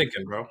 I'm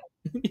Dominican, bro.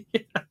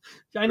 Yeah,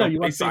 I know you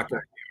like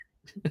soccer.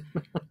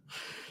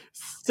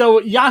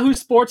 So Yahoo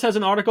Sports has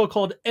an article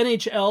called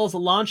NHL's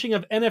launching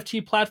of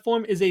NFT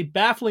platform is a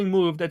baffling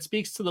move that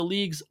speaks to the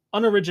league's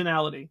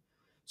unoriginality.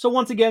 So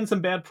once again,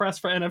 some bad press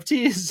for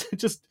NFTs,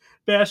 just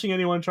bashing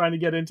anyone trying to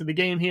get into the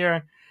game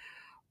here.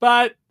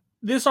 But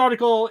this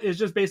article is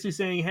just basically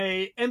saying,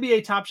 hey,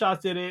 NBA Top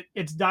Shots did it.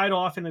 It's died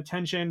off in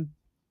attention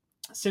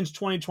since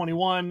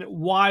 2021.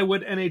 Why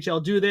would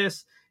NHL do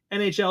this?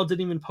 NHL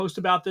didn't even post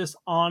about this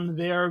on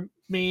their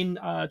main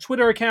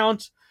Twitter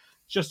account,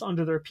 just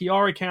under their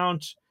PR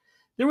account.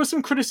 There was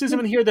some criticism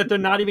in here that they're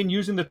not even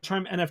using the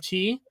term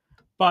NFT,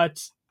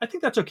 but I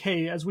think that's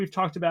okay. As we've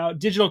talked about,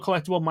 digital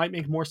collectible might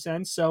make more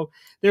sense. So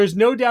there's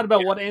no doubt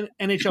about what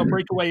NHL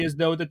Breakaway is,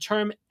 though. The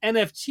term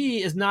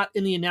NFT is not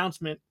in the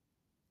announcement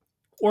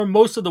or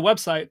most of the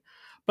website,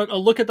 but a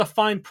look at the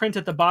fine print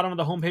at the bottom of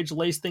the homepage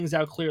lays things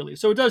out clearly.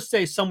 So it does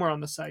say somewhere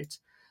on the site.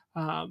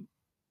 But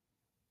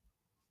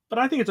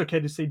I think it's okay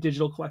to say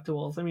digital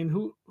collectibles. I mean,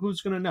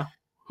 who's going to know?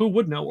 Who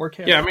would know or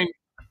care? Yeah, I mean,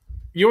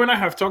 you and I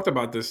have talked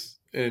about this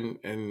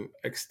in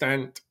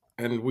extent,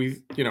 and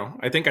we've,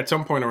 I think at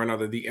some point or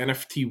another, the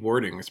NFT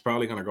wording is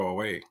probably going to go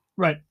away.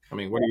 Right. I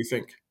mean, what do you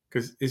think?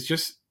 Because it's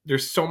just,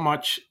 there's so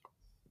much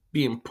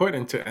being put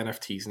into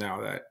NFTs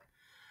now that,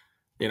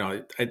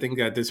 I think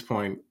at this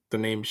point, the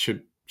name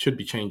should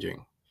be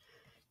changing.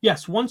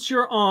 Yes. Once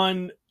you're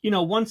on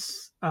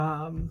once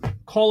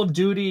Call of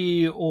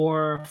Duty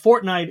or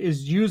Fortnite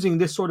is using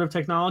this sort of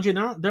technology,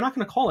 they're not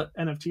going to call it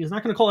NFT. It's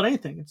not going to call it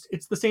anything.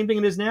 It's the same thing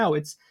it is now.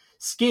 It's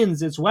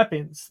skins, it's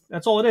weapons.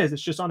 That's all it is.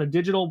 It's just on a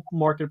digital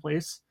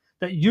marketplace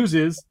that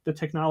uses the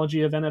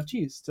technology of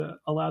NFTs to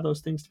allow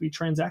those things to be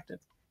transacted.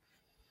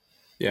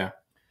 Yeah.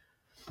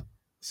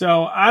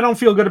 So I don't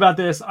feel good about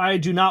this. I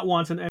do not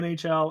want an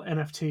NHL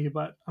NFT,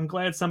 but I'm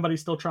glad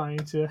somebody's still trying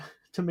to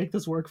make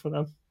this work for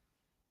them.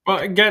 Well,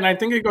 again, I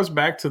think it goes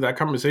back to that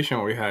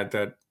conversation we had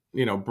that,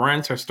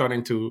 brands are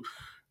starting to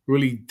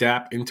really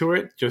dap into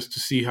it just to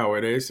see how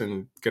it is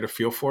and get a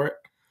feel for it.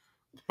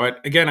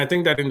 But again, I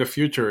think that in the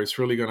future, it's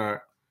really going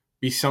to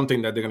be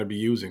something that they're going to be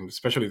using,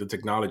 especially the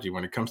technology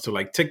when it comes to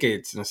like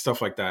tickets and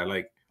stuff like that.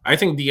 Like, I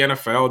think the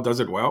NFL does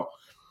it well,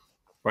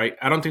 right?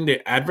 I don't think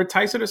they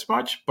advertise it as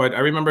much, but I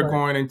remember Right.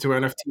 going into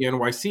NFT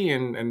NYC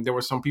and there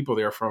were some people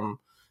there from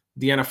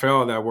the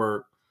NFL that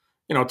were,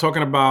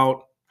 talking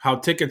about how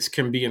tickets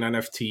can be an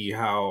NFT,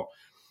 how,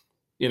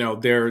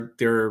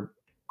 their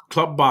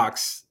club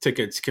box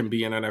tickets can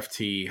be an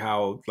NFT,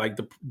 how like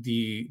the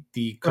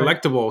Right.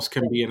 collectibles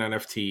can be an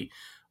NFT,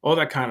 all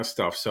that kind of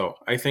stuff. So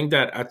I think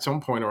that at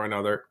some point or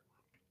another,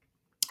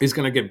 it's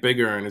going to get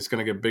bigger and it's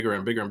going to get bigger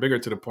and bigger and bigger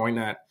to the point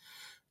that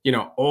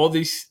all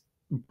these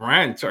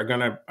brands are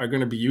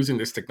gonna be using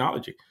this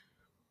technology.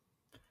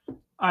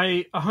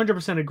 I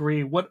 100%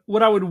 agree. What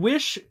I would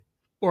wish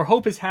or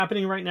hope is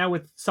happening right now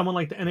with someone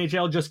like the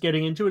NHL just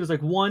getting into it is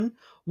like, one,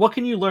 what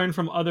can you learn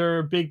from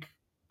other big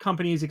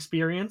companies'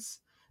 experience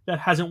that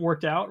hasn't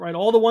worked out, right?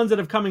 All the ones that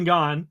have come and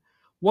gone,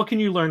 what can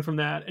you learn from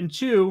that? And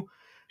two,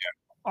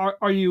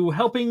 are you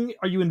helping?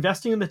 Are you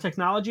investing in the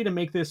technology to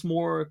make this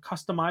more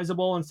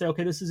customizable and say,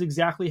 okay, this is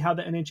exactly how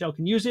the NHL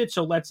can use it,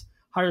 so let's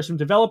hire some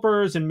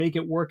developers and make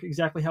it work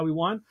exactly how we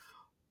want?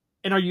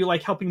 And are you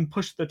like helping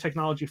push the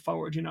technology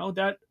forward?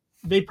 That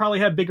they probably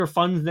have bigger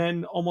funds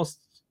than almost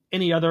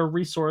any other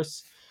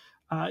resource,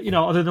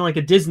 other than like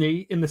a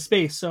Disney in the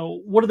space.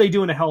 So what are they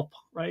doing to help,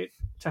 right?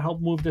 To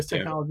help move this Yeah,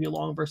 technology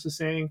along versus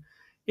saying,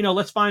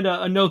 let's find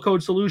a no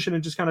code solution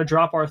and just kind of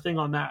drop our thing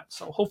on that.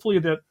 So hopefully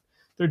that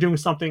they're doing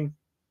something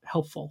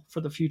helpful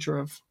for the future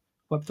of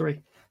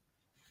Web3.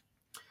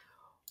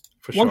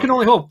 for One can sure.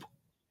 only hope.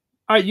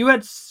 All right, you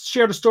had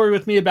shared a story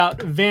with me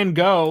about Van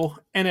Gogh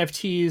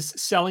NFTs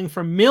selling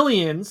for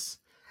millions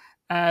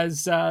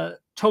as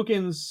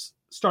tokens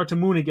start to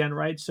moon again,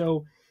 right?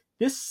 So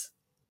this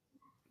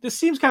this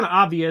seems kind of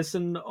obvious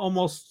and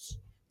almost,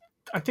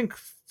 I think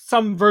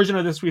some version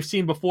of this we've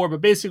seen before,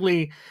 but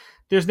basically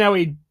there's now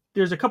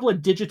there's a couple of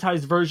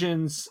digitized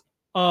versions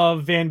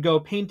of Van Gogh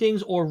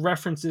paintings or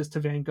references to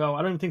Van Gogh.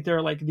 I don't think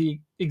they're like the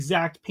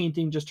exact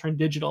painting just turned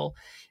digital.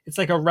 It's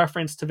like a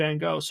reference to Van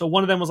Gogh. So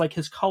one of them was like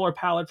his color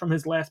palette from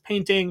his last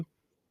painting.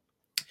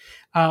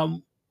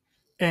 Um,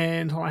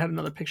 and I had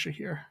another picture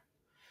here.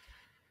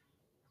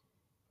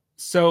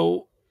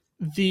 So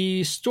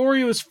the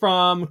story was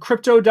from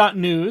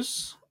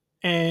crypto.news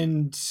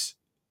and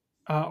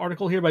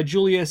article here by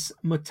Julius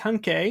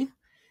Mutanke.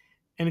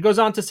 And it goes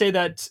on to say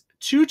that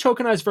two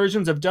tokenized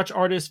versions of Dutch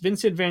artist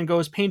Vincent van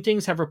Gogh's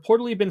paintings have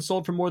reportedly been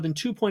sold for more than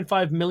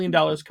 $2.5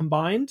 million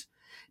combined.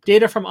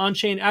 Data from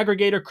on-chain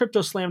aggregator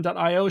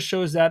CryptoSlam.io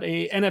shows that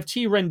a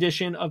NFT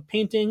rendition of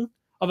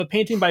a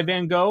painting by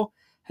Van Gogh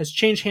has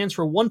changed hands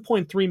for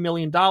 $1.3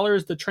 million.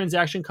 The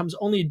transaction comes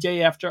only a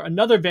day after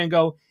another Van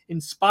Gogh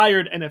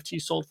inspired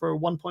NFT sold for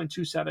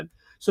 1.27.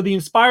 So the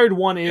inspired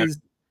one Yeah. is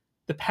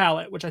the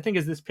palette, which I think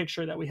is this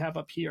picture that we have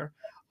up here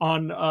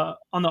on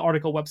the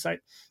article website.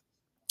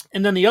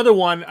 And then the other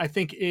one I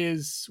think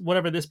is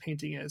whatever this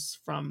painting is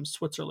from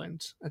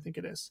Switzerland. I think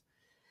it is.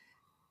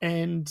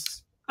 And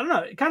I don't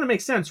know. It kind of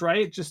makes sense,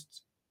 right?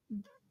 Just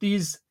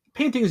these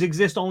paintings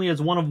exist only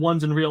as one of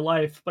ones in real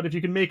life, but if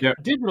you can make Yeah.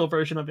 a digital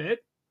version of it,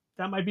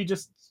 that might be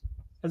just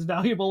as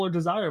valuable or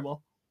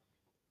desirable.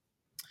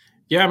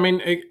 Yeah, I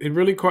mean, it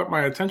really caught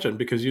my attention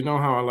because you know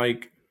how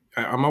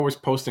I'm always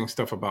posting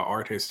stuff about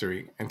art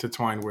history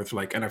intertwined with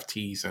like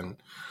NFTs and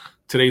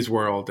today's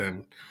world,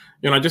 and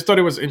I just thought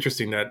it was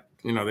interesting that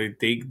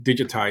they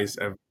digitized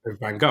a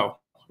Van Gogh.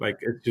 Like,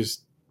 it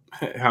just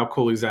how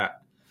cool is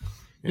that?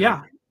 You know?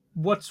 Yeah.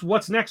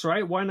 What's next,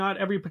 right? Why not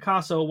every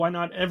Picasso? Why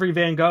not every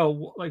Van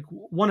Gogh? Like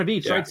one of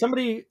each, Yeah. right?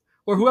 Somebody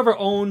or whoever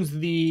owns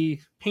the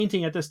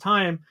painting at this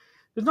time,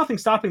 there's nothing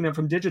stopping them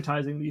from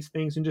digitizing these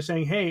things and just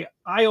saying, "Hey,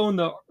 I own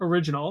the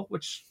original,"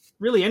 which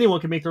really anyone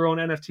can make their own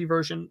NFT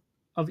version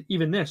of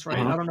even this, right?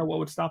 Mhm. I don't know what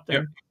would stop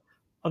Yep. them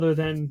other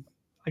than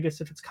I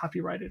guess if it's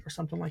copyrighted or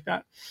something like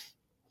that.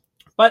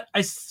 But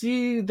I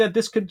see that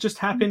this could just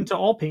happen to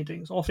all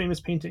paintings, all famous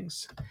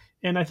paintings.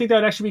 And I think that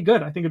would actually be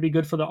good. I think it'd be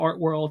good for the art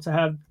world to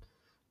have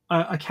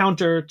a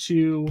counter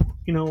to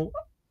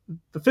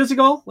the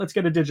physical. Let's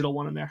get a digital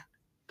one in there.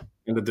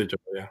 In the digital,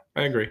 yeah,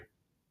 I agree.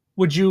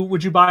 Would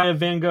you buy a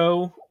Van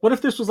Gogh? What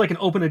if this was like an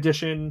open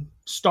edition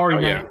Starry Oh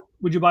Night? yeah,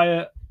 Would you buy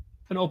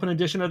an open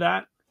edition of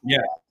that? yeah,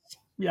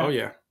 oh Yeah,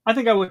 yeah, I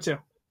think I would too.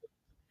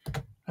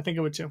 I think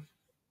I would too.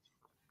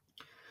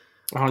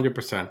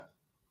 100%.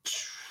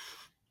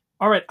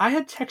 All right, I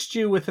had text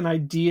you with an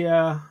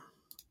idea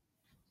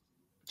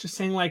just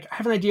saying like I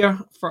have an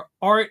idea for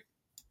art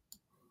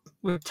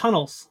with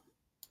tunnels.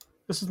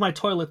 This is my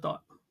toilet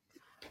thought.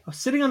 I was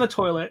sitting on the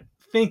toilet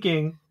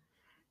thinking,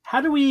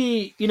 how do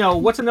we,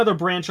 what's another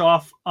branch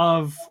off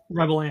of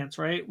Rebel Ants,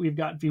 right? We've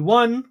got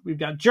V1, we've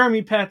got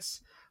Jeremy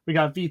Pets, we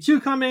got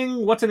V2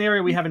 coming. What's an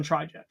area we haven't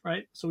tried yet,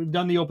 right? So we've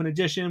done the open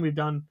edition, we've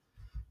done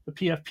the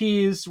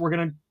PFPs, we're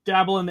going to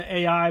dabble in the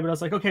AI, but I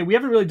was like, okay, we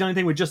haven't really done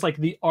anything with just like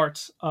the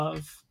art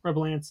of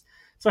Rebel Ants.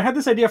 So I had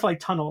this idea for like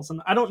tunnels,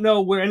 and I don't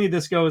know where any of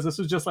this goes. This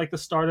was just like the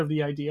start of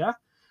the idea,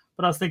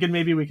 but I was thinking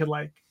maybe we could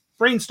like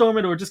brainstorm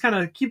it or just kind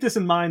of keep this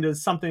in mind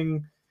as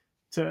something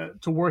to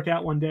work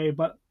out one day.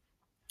 But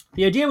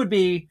the idea would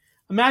be,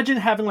 imagine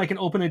having like an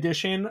open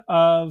edition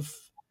of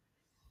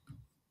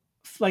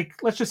like,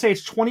 let's just say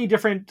it's 20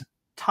 different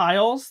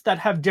tiles that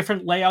have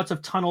different layouts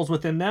of tunnels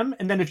within them.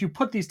 And then if you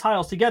put these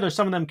tiles together,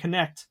 some of them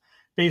connect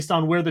based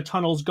on where the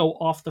tunnels go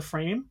off the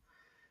frame.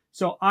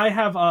 So I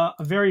have a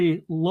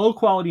very low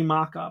quality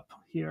mock-up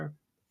here.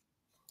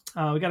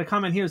 We got a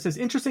comment here that says,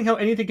 interesting how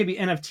anything can be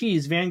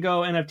NFTs. Van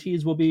Gogh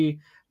NFTs will be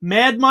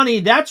mad money.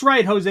 That's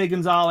right, Jose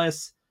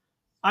Gonzalez.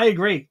 I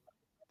agree.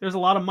 There's a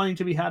lot of money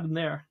to be had in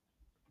there.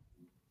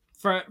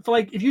 For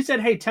like, if you said,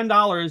 hey,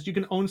 $10, you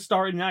can own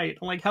Starry Night.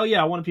 I'm like, hell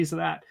yeah, I want a piece of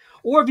that.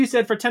 Or if you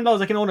said for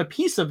 $10, I can own a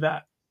piece of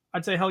that.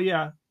 I'd say, hell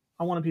yeah,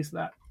 I want a piece of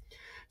that.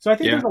 So I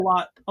think there's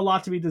a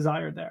lot to be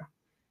desired there.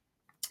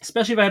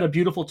 Especially if I had a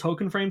beautiful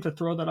token frame to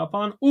throw that up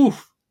on.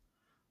 Oof,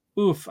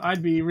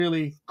 I'd be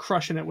really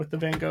crushing it with the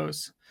Van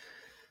Goghs.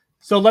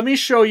 So let me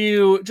show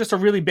you just a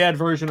really bad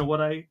version of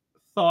what I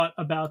thought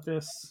about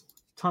this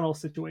tunnel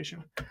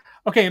situation.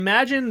 Okay,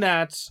 imagine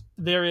that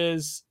there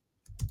is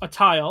a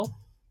tile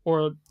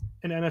or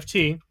an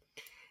NFT,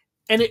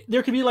 and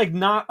there could be like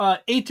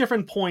not 8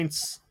 different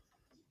points.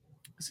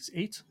 This is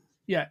 8?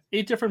 Yeah,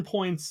 8 different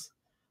points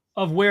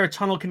of where a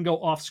tunnel can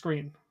go off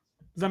screen.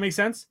 Does that make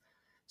sense?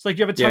 So like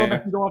you have a tunnel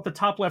that can go off the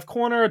top left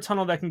corner, a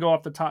tunnel that can go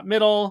off the top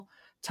middle,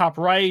 top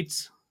right,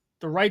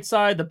 the right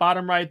side, the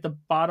bottom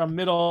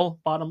middle,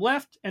 bottom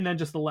left, and then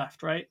just the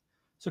left, right?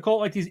 So call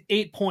it like these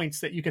 8 points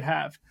that you could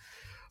have.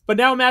 But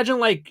now imagine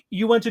like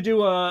you went to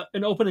do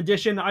an open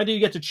edition. Either you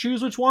get to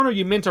choose which one or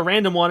you mint a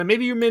random one, and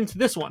maybe you mint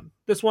this one.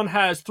 This one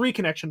has 3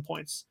 connection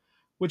points,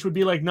 which would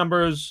be like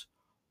number 2,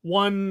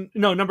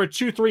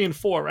 3, and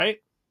 4, right?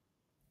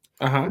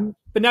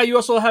 But now you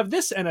also have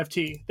this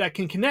NFT that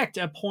can connect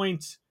at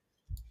point,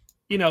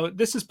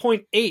 this is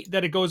point 8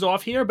 that it goes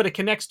off here, but it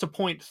connects to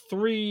point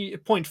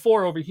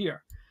 4 over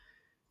here.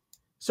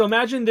 So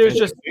imagine there's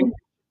just,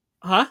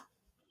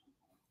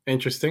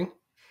 Interesting.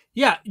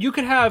 Yeah, you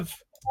could have,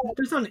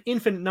 there's not an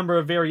infinite number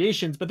of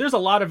variations, but there's a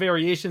lot of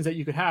variations that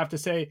you could have to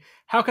say,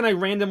 how can I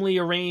randomly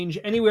arrange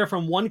anywhere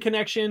from 1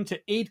 connection to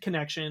 8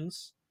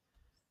 connections,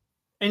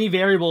 any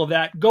variable of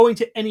that, going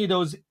to any of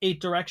those 8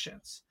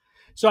 directions.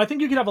 So I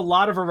think you could have a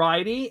lot of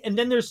variety, and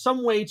then there's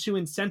some way to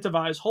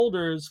incentivize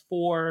holders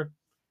for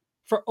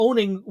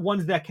owning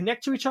ones that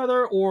connect to each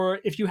other, or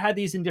if you had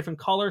these in different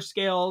color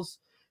scales,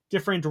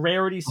 different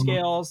rarity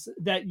scales,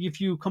 that if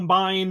you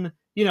combine,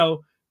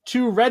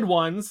 2 red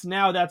ones,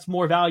 now that's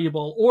more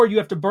valuable, or you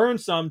have to burn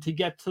some to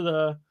get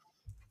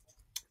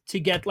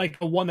like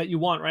the one that you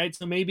want, right?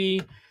 So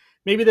maybe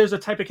there's a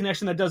type of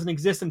connection that doesn't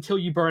exist until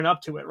you burn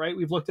up to it, right?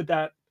 We've looked at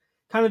that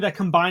kind of that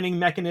combining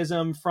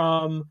mechanism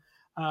from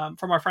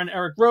our friend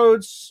Eric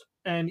Rhodes,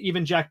 and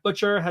even Jack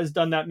Butcher has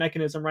done that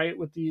mechanism, right?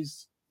 With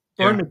these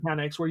burn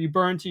mechanics where you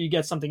burn till you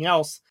get something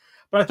else.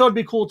 But I thought it'd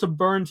be cool to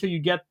burn till you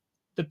get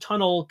the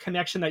tunnel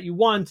connection that you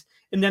want,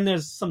 and then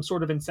there's some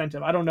sort of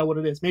incentive. I don't know what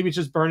it is. Maybe it's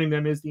just burning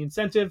them is the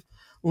incentive,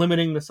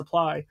 limiting the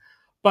supply.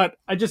 But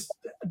I just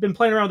been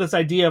playing around with this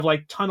idea of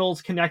like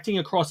tunnels connecting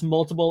across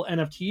multiple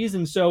NFTs.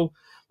 And so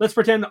let's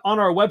pretend on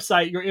our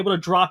website, you're able to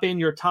drop in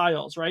your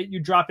tiles, right? You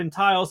drop in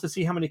tiles to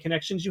see how many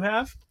connections you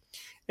have.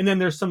 And then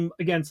there's some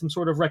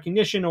sort of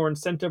recognition or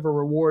incentive or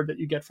reward that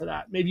you get for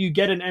that. Maybe you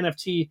get an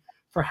NFT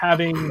for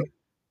having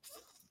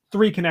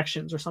 3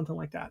 connections or something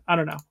like that. I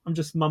don't know. I'm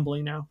just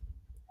mumbling now.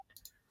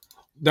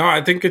 No,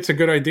 I think it's a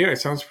good idea. It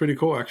sounds pretty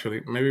cool,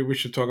 actually. Maybe we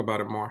should talk about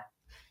it more.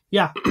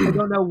 Yeah, I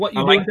don't know what you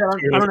do with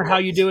that. I don't know how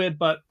you do it,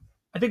 but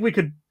I think we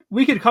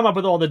could come up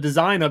with all the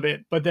design of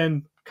it, but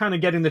then kind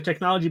of getting the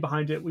technology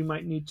behind it, we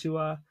might need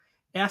to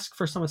ask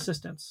for some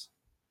assistance.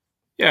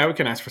 Yeah, we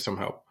can ask for some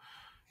help.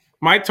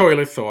 My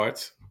toilet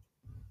thought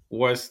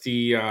was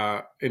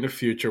in the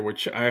future,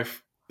 which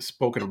I've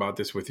spoken about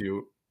this with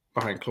you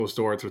behind closed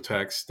doors with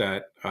text,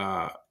 that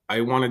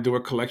I want to do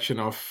a collection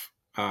of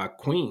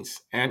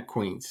queens and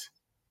queens.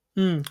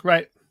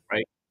 Right.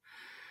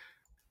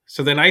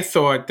 So then I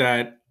thought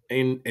that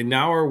in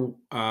our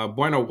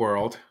Bueno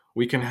world,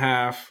 we can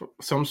have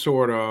some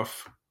sort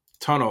of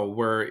tunnel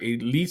where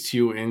it leads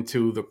you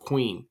into the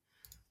queen,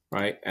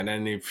 right? And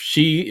then if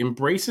she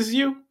embraces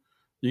you,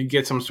 you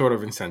get some sort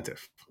of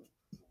incentive.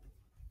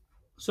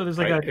 So there's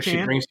like a if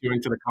chance, she brings you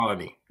into the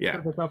colony,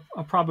 yeah, like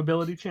a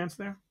probability chance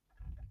there.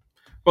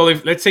 Well,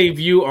 let's say if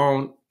you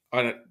own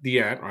the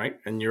ant, right,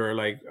 and you're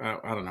like I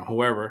don't know,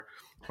 whoever,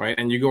 right,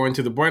 and you go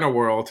into the Bueno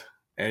world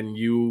and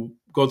you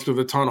go through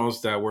the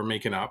tunnels that we're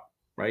making up,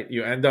 right?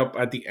 You end up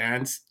at the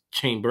aunt's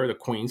chamber, the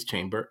queen's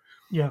chamber.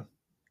 Yeah.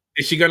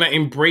 Is she gonna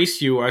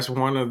embrace you as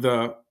one of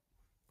the,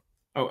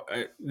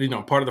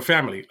 part of the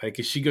family? Like,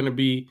 is she gonna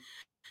be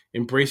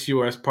embrace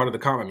you as part of the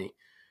colony?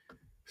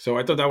 So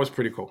I thought that was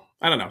pretty cool.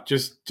 I don't know,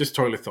 just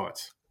toilet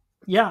thoughts.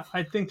 Yeah,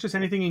 I think just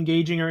anything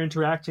engaging or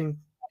interacting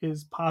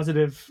is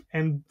positive,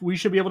 and we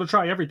should be able to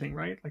try everything,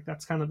 right? Like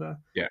that's kind of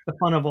Yeah, the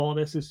fun of all of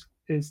this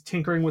is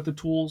tinkering with the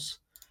tools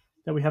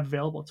that we have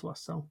available to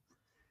us. So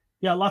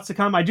yeah, lots to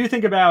come. I do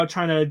think about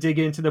trying to dig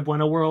into the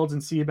Bueno worlds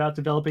and see about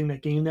developing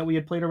that game that we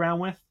had played around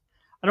with.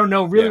 I don't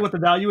know really yeah, what the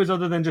value is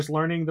other than just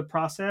learning the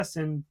process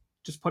and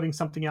just putting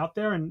something out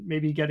there and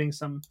maybe getting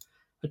some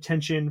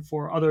attention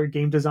for other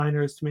game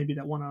designers to maybe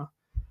that want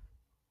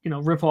to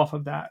rip off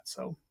of that.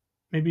 So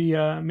maybe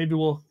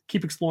we'll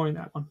keep exploring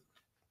that one.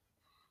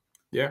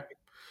 yeah.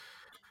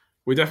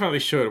 We definitely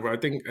should. But I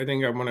think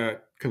I'm gonna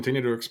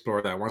continue to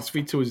explore that. Once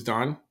V2 is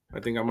done, I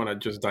think I'm gonna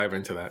just dive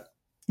into that.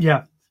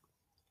 Yeah,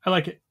 I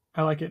like it.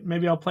 I like it.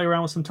 Maybe I'll play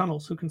around with some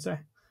tunnels. Who can say?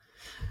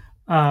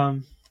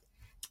 Um,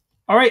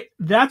 all right,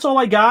 that's all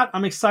I got.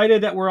 I'm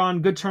excited that we're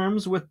on good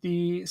terms with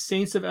the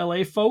Saints of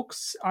LA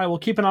folks. I will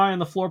keep an eye on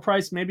the floor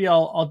price. Maybe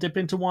I'll dip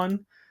into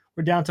one.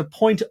 We're down to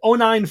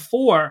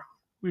 0.094.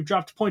 We've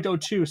dropped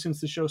 0.02 since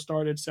the show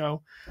started.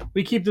 So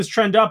we keep this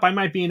trend up. I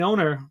might be an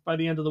owner by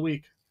the end of the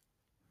week.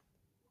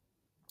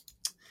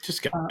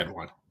 Just get Uh,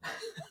 one.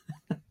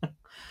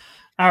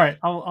 all right,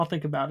 I'll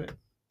think about it.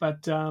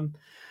 But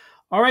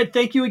all right,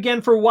 thank you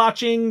again for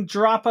watching.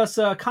 Drop us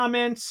a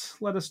comment.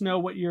 Let us know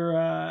what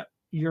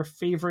your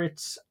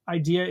favorite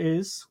idea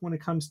is when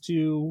it comes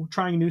to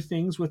trying new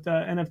things with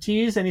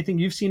NFTs. Anything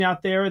you've seen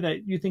out there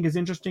that you think is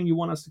interesting, you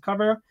want us to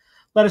cover.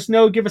 Let us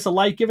know. Give us a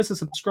like. Give us a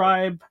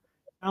subscribe.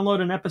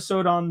 Download an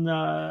episode on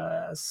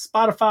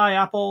Spotify,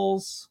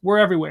 Apple's. We're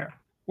everywhere.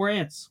 We're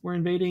ants. We're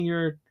invading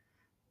your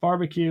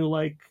barbecue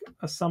like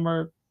a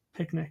summer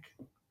picnic.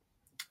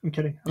 I'm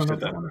kidding. I You don't know said if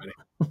that that one.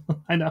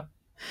 already. I know.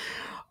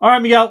 All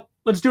right, Miguel.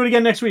 Let's do it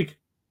again next week.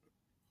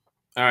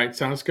 All right,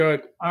 sounds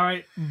good. All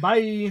right.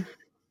 Bye.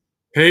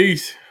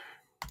 Peace.